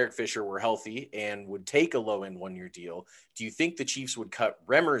or Eric Fisher were healthy and would take a low-end one-year deal, do you think the Chiefs would cut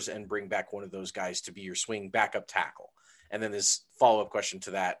Remmers and bring back one of those guys to be your swing backup tackle? And then this follow-up question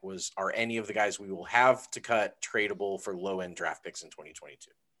to that was, are any of the guys we will have to cut tradable for low-end draft picks in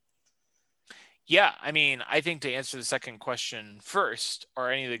 2022? Yeah, I mean, I think to answer the second question first, are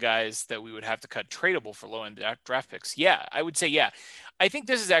any of the guys that we would have to cut tradable for low-end draft picks? Yeah, I would say yeah. I think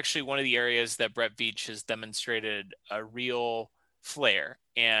this is actually one of the areas that Brett Veach has demonstrated a real flair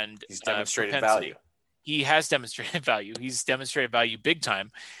and he's demonstrated value. He has demonstrated value. He's demonstrated value big time.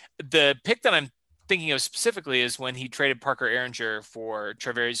 The pick that I'm thinking of specifically is when he traded Parker Ehringer for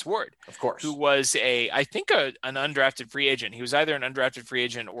Travarius Ward, of course, who was an undrafted free agent. He was either an undrafted free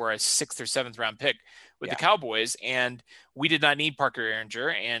agent or a 6th or 7th round pick with the Cowboys. And we did not need Parker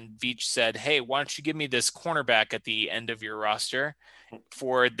Ehringer. And Veach said, hey, why don't you give me this cornerback at the end of your roster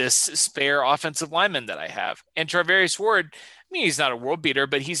for this spare offensive lineman that I have? And Travarius Ward, I mean, he's not a world beater,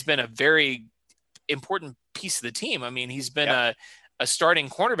 but he's been a very important piece of the team. I mean, he's been a starting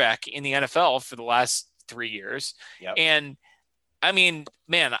cornerback in the NFL for the last 3 years. Yep. And I mean,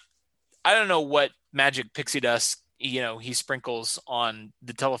 man, I don't know what magic pixie dust, he sprinkles on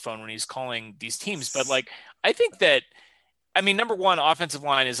the telephone when he's calling these teams. But I think that, number one, offensive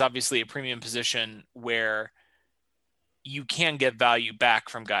line is obviously a premium position where you can get value back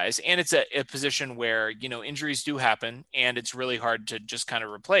from guys. And it's a position where, injuries do happen and it's really hard to just kind of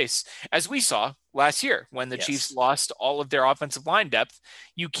replace, as we saw last year when the Chiefs lost all of their offensive line depth.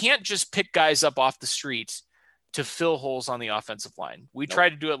 You can't just pick guys up off the street to fill holes on the offensive line. We tried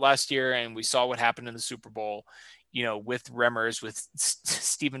to do it last year and we saw what happened in the Super Bowl, with Remmers, with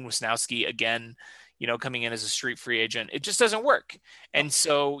Steven Wisnowski again, coming in as a street free agent. It just doesn't work. And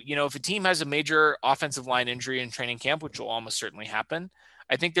so, if a team has a major offensive line injury in training camp, which will almost certainly happen,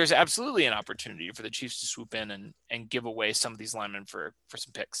 I think there's absolutely an opportunity for the Chiefs to swoop in and give away some of these linemen for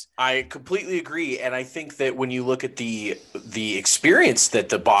some picks. I completely agree. And I think that when you look at the experience that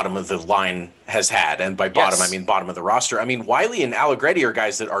the bottom of the line has had, and by bottom, I mean bottom of the roster, I mean, Wiley and Allegretti are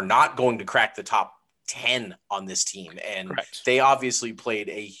guys that are not going to crack the top 10 on this team. And Correct. They obviously played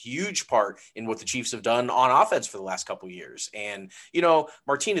a huge part in what the Chiefs have done on offense for the last couple of years. And,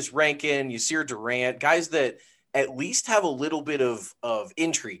 Martinez Rankin, Yasir Durant, guys that at least have a little bit of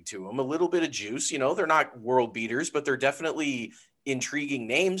intrigue to them, a little bit of juice. They're not world beaters, but they're definitely intriguing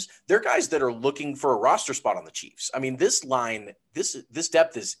names. They're guys that are looking for a roster spot on the Chiefs. I mean, this line, this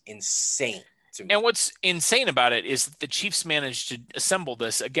depth is insane. And what's insane about it is that the Chiefs managed to assemble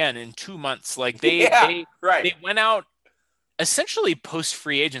this again in 2 months. Like they went out essentially post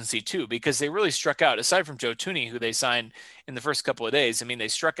free agency too, because they really struck out. Aside from Joe Thuney, who they signed in the first couple of days, I mean, they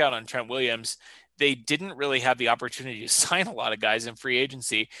struck out on Trent Williams. They didn't really have the opportunity to sign a lot of guys in free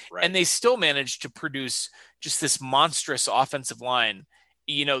agency, and they still managed to produce just this monstrous offensive line.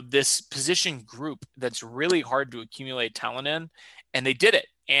 This position group that's really hard to accumulate talent in, and they did it.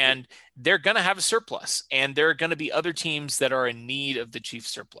 And they're going to have a surplus, and there are going to be other teams that are in need of the Chiefs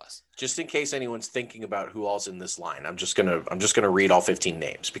surplus. Just in case anyone's thinking about who all's in this line, I'm just gonna read all 15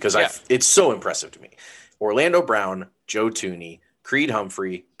 names because it's so impressive to me. Orlando Brown, Joe Thuney, Creed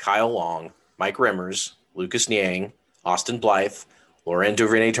Humphrey, Kyle Long, Mike Remmers, Lucas Niang, Austin Blythe, Laurent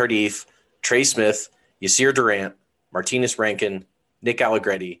Duvernay-Tardif, Trey Smith, Yasir Durant, Martinez Rankin, Nick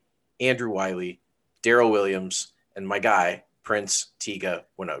Allegretti, Andrew Wiley, Darrell Williams, and my guy, Prince Tega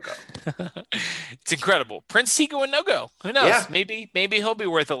Wanogho. It's incredible. Prince Tega Wanogho. Who knows? Yeah. Maybe he'll be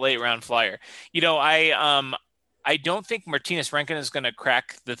worth a late round flyer. I don't think Martinez Rankin is going to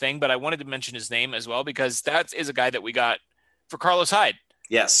crack the thing, but I wanted to mention his name as well because that is a guy that we got for Carlos Hyde.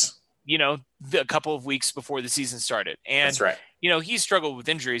 Yes. A couple of weeks before the season started. And, that's right. He's struggled with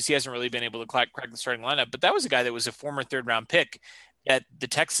injuries. He hasn't really been able to crack the starting lineup, but that was a guy that was a former 3rd round pick that the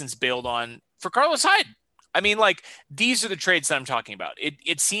Texans bailed on for Carlos Hyde. I mean, these are the trades that I'm talking about.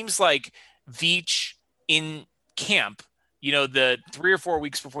 It seems like Veach in camp, the 3 or 4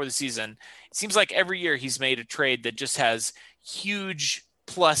 weeks before the season, it seems like every year he's made a trade that just has huge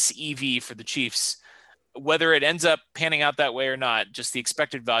plus EV for the Chiefs. Whether it ends up panning out that way or not, just the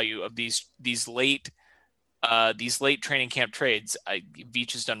expected value of these late training camp trades,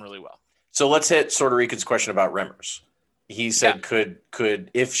 Veach has done really well. So let's hit Sortorican's question about Remmers. He said,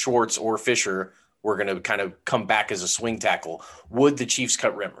 could if Schwartz or Fisher were going to kind of come back as a swing tackle, would the Chiefs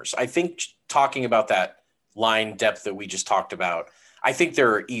cut Remmers? I think talking about that line depth that we just talked about, I think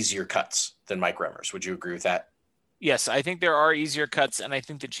there are easier cuts than Mike Remmers. Would you agree with that? Yes, I think there are easier cuts, and I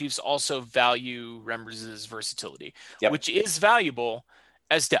think the Chiefs also value Remmers' versatility, which is valuable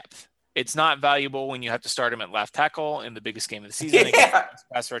as depth. It's not valuable when you have to start him at left tackle in the biggest game of the season against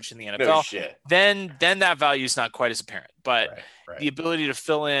pass rush in the NFL. No shit. Then that value is not quite as apparent. But the ability to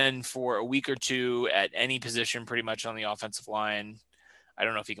fill in for a week or two at any position pretty much on the offensive line, I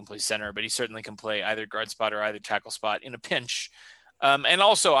don't know if he can play center, but he certainly can play either guard spot or either tackle spot in a pinch. And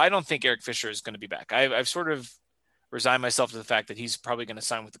also, I don't think Eric Fisher is going to be back. I've sort of resign myself to the fact that he's probably going to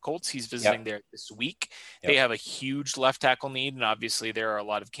sign with the Colts. He's visiting there this week. They have a huge left tackle need, and obviously there are a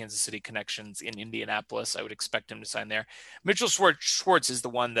lot of Kansas City connections in Indianapolis. I would expect him to sign there. Mitchell Schwartz is the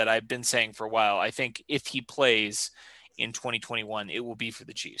one that I've been saying for a while. I think if he plays in 2021, it will be for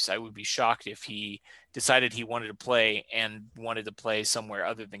the Chiefs. I would be shocked if he decided he wanted to play somewhere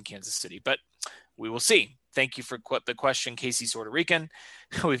other than Kansas City, but we will see. Thank you for the question, Casey Sortorican.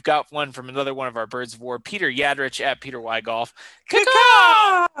 We've got one from another one of our birds of war, Peter Yadrich at Peter Y Golf.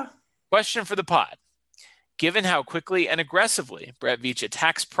 Question for the pod. Given how quickly and aggressively Brett Veach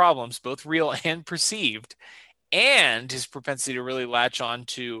attacks problems, both real and perceived, and his propensity to really latch on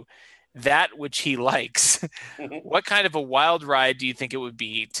to that which he likes, what kind of a wild ride do you think it would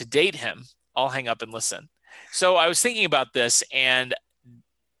be to date him? I'll hang up and listen. So I was thinking about this, and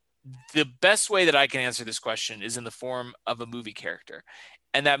the best way that I can answer this question is in the form of a movie character.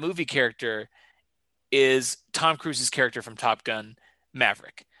 And that movie character is Tom Cruise's character from Top Gun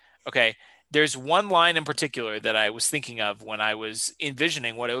Maverick. Okay. There's one line in particular that I was thinking of when I was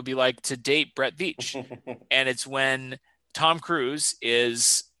envisioning what it would be like to date Brett Veach. And it's when Tom Cruise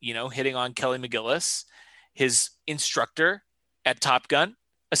is, hitting on Kelly McGillis, his instructor at Top Gun,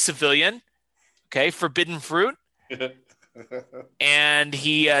 a civilian, okay, forbidden fruit. And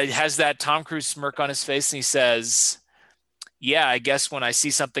he has that Tom Cruise smirk on his face, and he says, yeah, I guess when I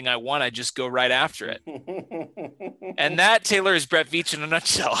see something I want, I just go right after it. And that, Taylor, is Brett Veach in a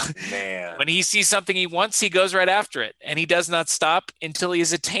nutshell. Man. When he sees something he wants, he goes right after it, and he does not stop until he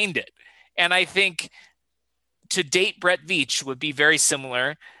has attained it. And I think to date Brett Veach would be very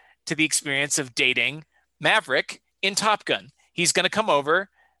similar to the experience of dating Maverick in Top Gun. He's going to come over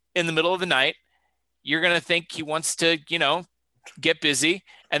in the middle of the night. You're going to think he wants to, get busy.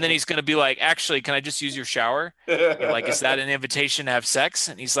 And then he's going to be like, actually, can I just use your shower? You're like, is that an invitation to have sex?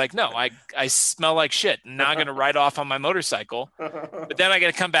 And he's like, no, I smell like shit. And now I'm going to ride off on my motorcycle. But then I got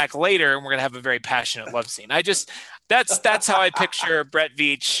to come back later and we're going to have a very passionate love scene. That's how I picture Brett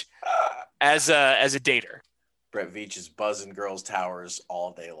Veach as a dater. Brett Veach is buzzing girls' towers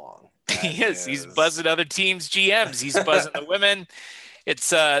all day long. He is. He's buzzing other teams' GMs. He's buzzing the women. It's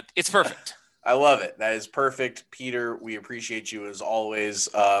perfect. I love it. That is perfect. Peter, we appreciate you as always.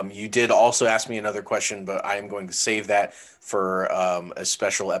 You did also ask me another question, but I am going to save that for a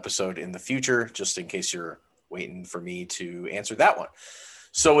special episode in the future, just in case you're waiting for me to answer that one.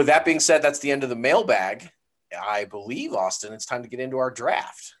 So with that being said, that's the end of the mailbag. I believe, Austin, it's time to get into our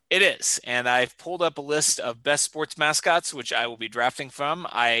draft. It is. And I've pulled up a list of best sports mascots, which I will be drafting from.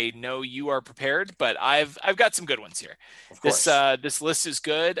 I know you are prepared, but I've got some good ones here. Of course. This list is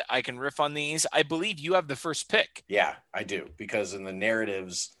good. I can riff on these. I believe you have the first pick. Yeah, I do. Because in the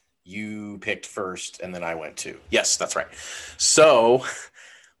narratives, you picked first and then I went two. Yes, that's right. So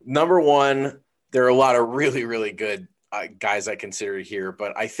number one, there are a lot of really, really good guys I consider here,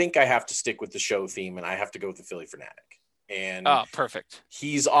 but I think I have to stick with the show theme and I have to go with the Phillie Phanatic. And perfect.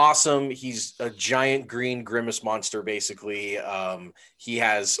 He's awesome. He's a giant green grimace monster, basically. He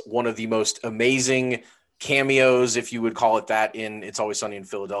has one of the most amazing cameos, if you would call it that, in It's Always Sunny in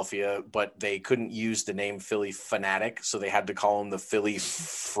Philadelphia, but they couldn't use the name Phillie Phanatic, so they had to call him the Phillie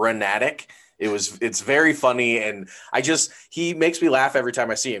Phrenatic. It's very funny, and he makes me laugh every time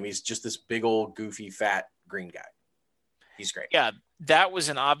I see him. He's just this big old goofy fat green guy. He's great. Yeah, that was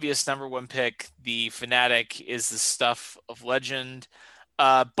an obvious number one pick. The Phanatic is the stuff of legend.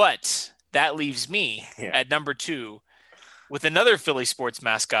 But that leaves me at number two with another Philly sports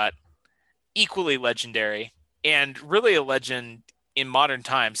mascot, equally legendary and really a legend in modern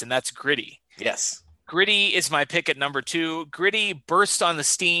times, and that's Gritty. Yes. Gritty is my pick at number two. Gritty burst on the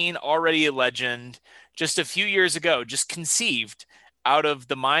scene, already a legend, just a few years ago, just conceived out of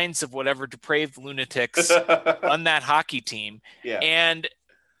the minds of whatever depraved lunatics on that hockey team. Yeah. And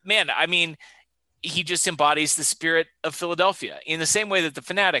man, I mean, he just embodies the spirit of Philadelphia in the same way that the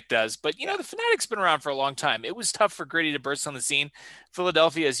Phanatic does. But, the Phanatic's been around for a long time. It was tough for Gritty to burst on the scene.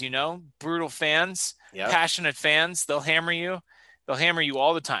 Philadelphia, as you know, brutal fans, passionate fans. They'll hammer you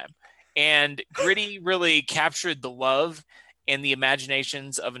all the time. And Gritty really captured the love and the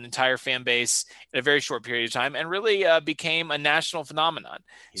imaginations of an entire fan base in a very short period of time and really became a national phenomenon.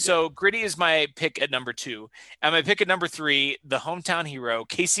 So Gritty is my pick at number two. And my pick at number three, the hometown hero,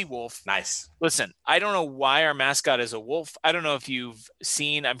 Casey Wolf. Nice. Listen, I don't know why our mascot is a wolf. I don't know if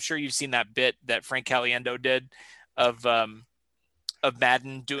I'm sure you've seen that bit that Frank Caliendo did of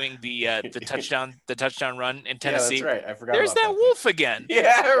Madden doing the touchdown run in Tennessee. Yeah, that's right. I forgot. There's that wolf again.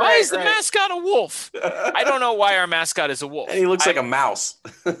 Yeah, right. Why is the mascot a wolf? I don't know why our mascot is a wolf. And he looks like a mouse.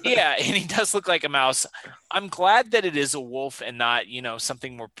 Yeah, and he does look like a mouse. I'm glad that it is a wolf and not,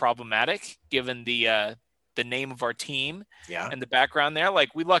 something more problematic, given the name of our team and the background there.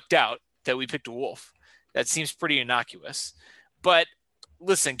 Like, we lucked out that we picked a wolf. That seems pretty innocuous. But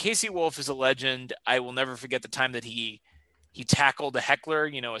listen, Casey Wolf is a legend. I will never forget the time that he tackled a heckler,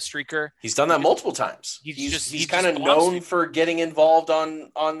 a streaker. He's done that multiple times. He's kind of known for getting involved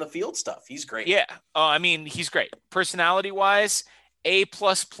on the field stuff. He's great. Yeah. Oh, I mean, he's great. Personality wise, A++.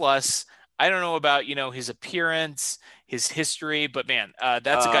 I don't know about, his appearance, his history, but man,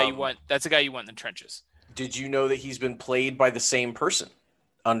 that's a guy you want. That's a guy you want in the trenches. Did you know that he's been played by the same person?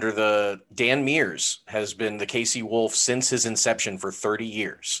 Dan Mears has been the Casey Wolf since his inception for 30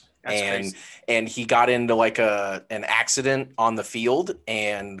 years. That's crazy. And he got into an accident on the field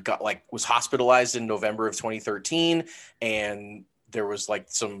and was hospitalized in November of 2013. And there was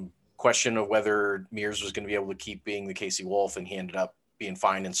some question of whether Mears was going to be able to keep being the Casey Wolf, and he ended up being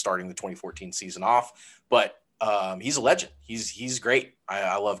fine and starting the 2014 season off. But he's a legend. He's great.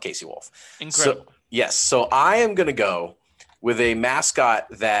 I love Casey Wolf. Incredible. So I am going to go with a mascot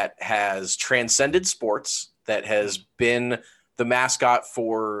that has transcended sports, that has been the mascot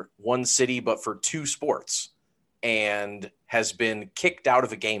for one city, but for two sports. and has been kicked out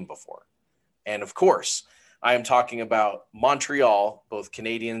of a game before. And of course, I am talking about Montreal, both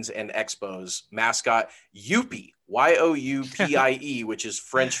Canadiens and Expos mascot Youppi, Youpie, which is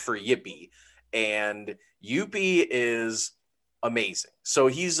French for Yippee. And Youppi is amazing. So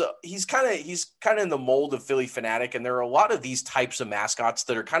he's kind of in the mold of Philly Fanatic, and there are a lot of these types of mascots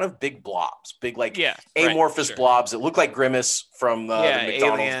that are kind of big blobs, big amorphous blobs that look like Grimace from the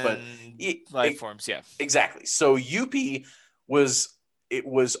McDonald's, but life forms. Yeah, exactly. So Youppi was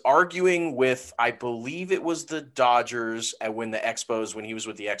arguing with, I believe it was the Dodgers when he was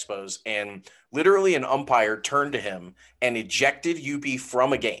with the Expos, and literally an umpire turned to him and ejected Youppi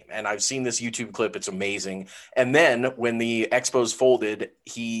from a game. And I've seen this YouTube clip. It's amazing. And then when the Expos folded,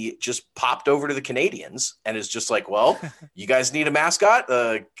 he just popped over to the Canadiens and is just like, well, you guys need a mascot?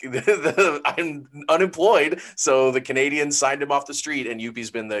 I'm unemployed. So the Canadiens signed him off the street, and Youppi's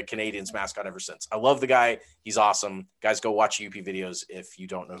been the Canadiens mascot ever since. I love the guy. He's awesome. Guys, go watch Youppi videos if you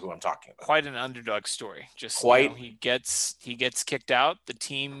don't know who I'm talking about. Quite an underdog story. He gets kicked out. The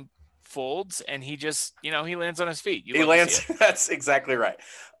team folds, and he just, he lands on his feet. He lands. That's exactly right.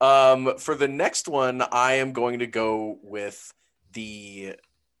 For the next one, I am going to go with he's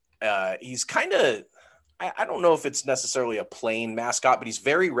kind of, I don't know if it's necessarily a plain mascot, but he's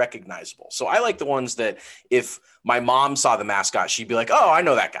very recognizable. So I like the ones that if my mom saw the mascot, she'd be like, oh, I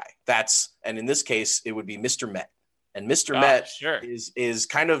know that guy. And in this case, it would be Mr. Met. And Mr. Met is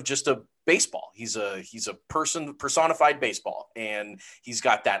kind of just a baseball. He's a personified baseball, and he's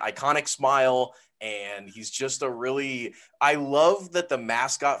got that iconic smile, and he's just I love that the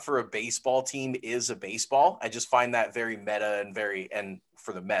mascot for a baseball team is a baseball. I just find that very meta and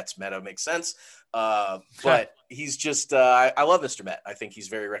for the Mets, meta makes sense. But he's just, I love Mr. Met. I think he's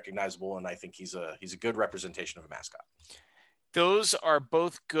very recognizable, and I think he's a good representation of a mascot. Those are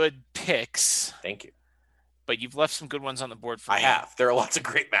both good picks. Thank you. But you've left some good ones on the board for me. I have. There are lots of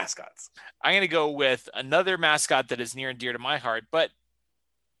great mascots. I'm going to go with another mascot that is near and dear to my heart, but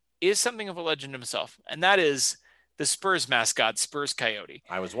is something of a legend himself, and that is the Spurs mascot, Spurs Coyote.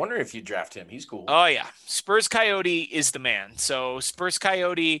 I was wondering if you'd draft him. He's cool. Oh, yeah. Spurs Coyote is the man. So Spurs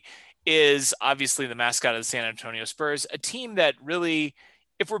Coyote is obviously the mascot of the San Antonio Spurs, a team that really,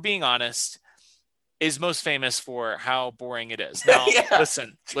 if we're being honest, is most famous for how boring it is. Now,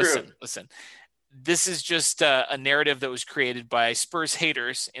 listen. This is just a narrative that was created by Spurs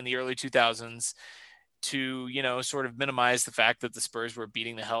haters in the early 2000s to, sort of minimize the fact that the Spurs were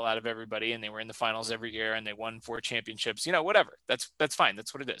beating the hell out of everybody, and they were in the finals every year, and they won 4 championships, whatever. That's fine.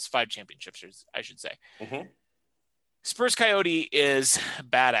 That's what it is. 5 championships, I should say. Mm-hmm. Spurs Coyote is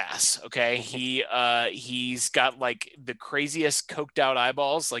badass. Okay. He's got like the craziest coked out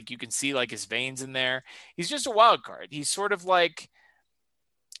eyeballs. Like you can see like his veins in there. He's just a wild card. He's sort of like,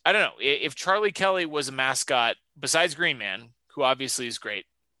 I don't know, if Charlie Kelly was a mascot besides Green Man, who obviously is great.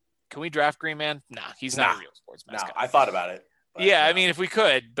 Can we draft Green Man? Nah, he's not a real sports mascot. I thought about it. Yeah, I mean, if we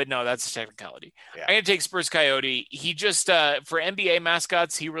could, but no, that's a technicality. Yeah. I'm going to take Spurs Coyote. He just, for NBA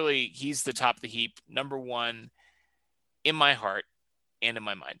mascots, he's the top of the heap. Number one in my heart and in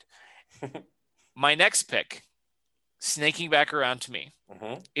my mind. My next pick, snaking back around to me,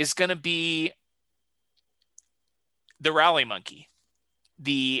 is going to be the Rally Monkey.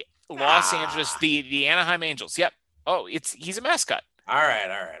 The Los Angeles, the Anaheim Angels. Yep. Oh, he's a mascot. All right.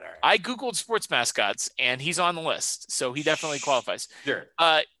 I Googled sports mascots, and he's on the list, so he definitely qualifies. Sure.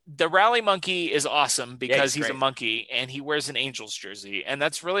 The Rally Monkey is awesome because he's a monkey, and he wears an Angels jersey, and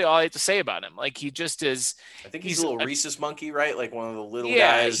that's really all I have to say about him. Like, he just is. I think he's a little rhesus monkey, right? Like one of the little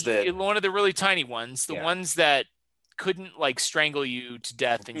guys one of the really tiny ones, the ones that couldn't like strangle you to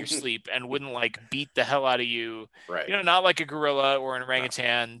death in your sleep and wouldn't like beat the hell out of you. Right. Not like a gorilla or an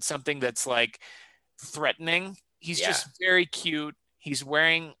orangutan, something that's like threatening. He's just very cute. He's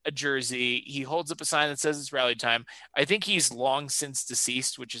wearing a jersey. He holds up a sign that says it's rally time. I think he's long since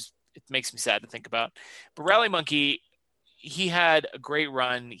deceased, it makes me sad to think about. But Rally Monkey, he had a great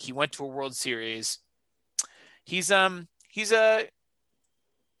run. He went to a World Series. He's a good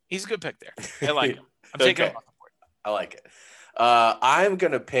pick there. I like him. I'm taking him off the board. I like it. I'm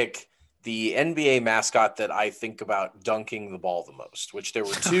going to pick the NBA mascot that I think about dunking the ball the most, which there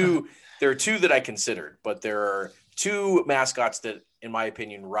were two. There are two that I considered, but there are two mascots that, in my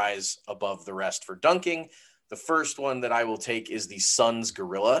opinion, rise above the rest for dunking. The first one that I will take is the Suns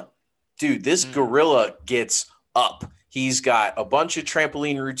gorilla. Dude, this gorilla gets up. He's got a bunch of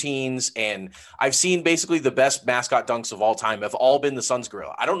trampoline routines, and I've seen basically the best mascot dunks of all time have all been the Suns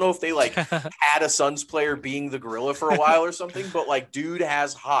gorilla. I don't know if they like had a Suns player being the gorilla for a while or something, but like dude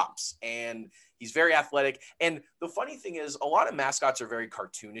has hops, and He's very athletic. And the funny thing is, a lot of mascots are very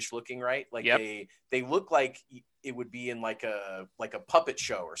cartoonish looking, right? Like they look like it would be in like a puppet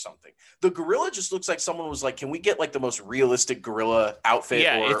show or something. The gorilla just looks like someone was like, can we get like the most realistic gorilla outfit?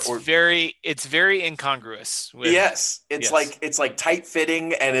 Yeah, it's very incongruous. It's like tight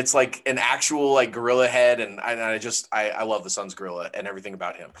fitting, and it's like an actual like gorilla head. And I love the Suns gorilla and everything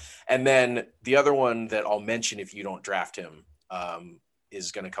about him. And then the other one that I'll mention if you don't draft him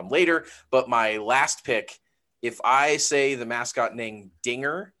is going to come later. But my last pick, if I say the mascot named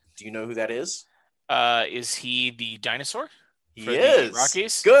Dinger, do you know who that is? Is he the dinosaur? He is.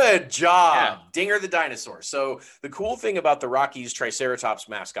 Rockies? Good job. Yeah. Dinger the dinosaur. So the cool thing about the Rockies Triceratops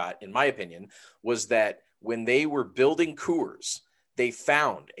mascot, in my opinion, was that when they were building Coors, they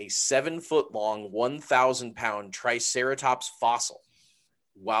found a 7-foot-long, 1,000-pound Triceratops fossil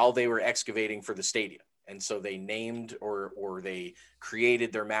while they were excavating for the stadium. And so they named or they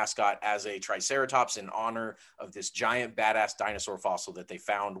created their mascot as a Triceratops in honor of this giant badass dinosaur fossil that they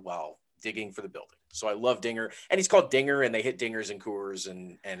found while digging for the building. So I love Dinger, and he's called Dinger, and they hit dingers in Coors,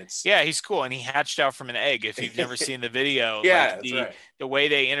 and it's he's cool, and he hatched out from an egg. If you've never seen the video, the way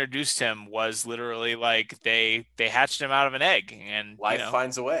they introduced him was literally like they hatched him out of an egg, and life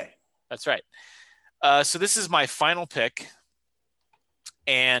finds a way. That's right. So this is my final pick,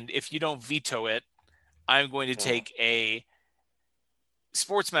 and if you don't veto it, I'm going to take a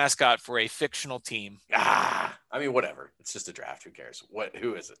sports mascot for a fictional team. I mean, whatever. It's just a draft. Who cares?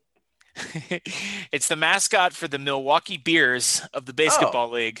 Who is it? It's the mascot for the Milwaukee Bears of the Basketball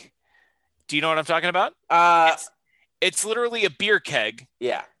League. Do you know what I'm talking about? It's literally a beer keg.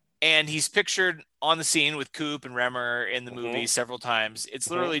 Yeah. And he's pictured on the scene with Coop and Remmer in the movie several times. It's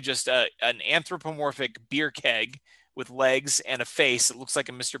literally just an anthropomorphic beer keg with legs and a face. It looks like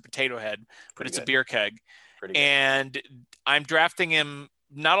a Mr. Potato Head, but it's a beer keg. And I'm drafting him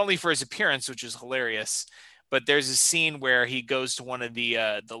not only for his appearance, which is hilarious, but there's a scene where he goes to one of the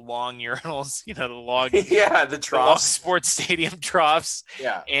long urinals, the long the troughs, sports stadium troughs,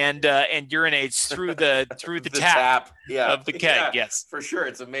 and urinates through the tap of the keg. Yes, for sure,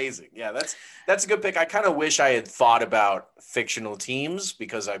 it's amazing. Yeah, that's a good pick. I kind of wish I had thought about fictional teams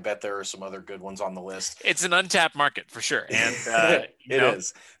because I bet there are some other good ones on the list. It's an untapped market for sure, and it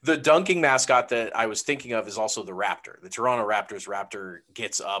is. The dunking mascot that I was thinking of is also the Raptor. The Toronto Raptors. Raptor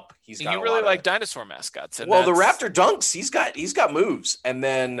gets up. You really like dinosaur mascots. Well, the Raptor dunks. He's got moves. And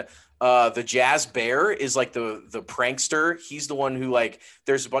then the Jazz Bear is like the prankster. He's the one who like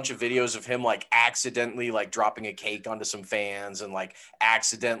there's a bunch of videos of him like accidentally like dropping a cake onto some fans and like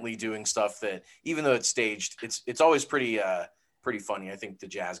accidentally doing stuff that even though it's staged, it's always pretty funny. I think the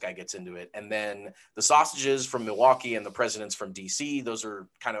Jazz guy gets into it. And then the Sausages from Milwaukee and the Presidents from DC. Those are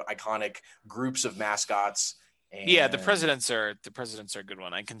kind of iconic groups of mascots. And the presidents are a good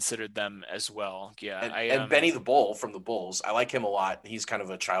one. I considered them as well. Yeah, and Benny the Bull from the Bulls. I like him a lot. He's kind of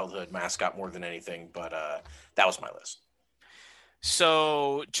a childhood mascot more than anything. But that was my list.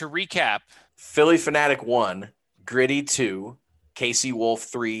 So to recap, Philly Fanatic 1, Gritty 2, Casey Wolf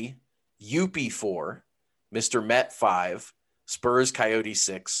 3, Youpie 4, Mr. Met 5, Spurs Coyote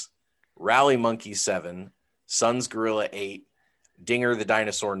 6, Rally Monkey 7, Suns Gorilla 8, Dinger the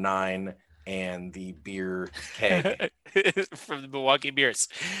Dinosaur 9, and the beer keg from the Milwaukee Bears.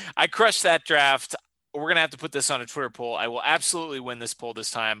 I crushed that draft. We're going to have to put this on a Twitter poll. I will absolutely win this poll this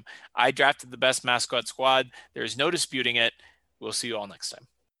time. I drafted the best mascot squad. There's no disputing it. We'll see you all next time.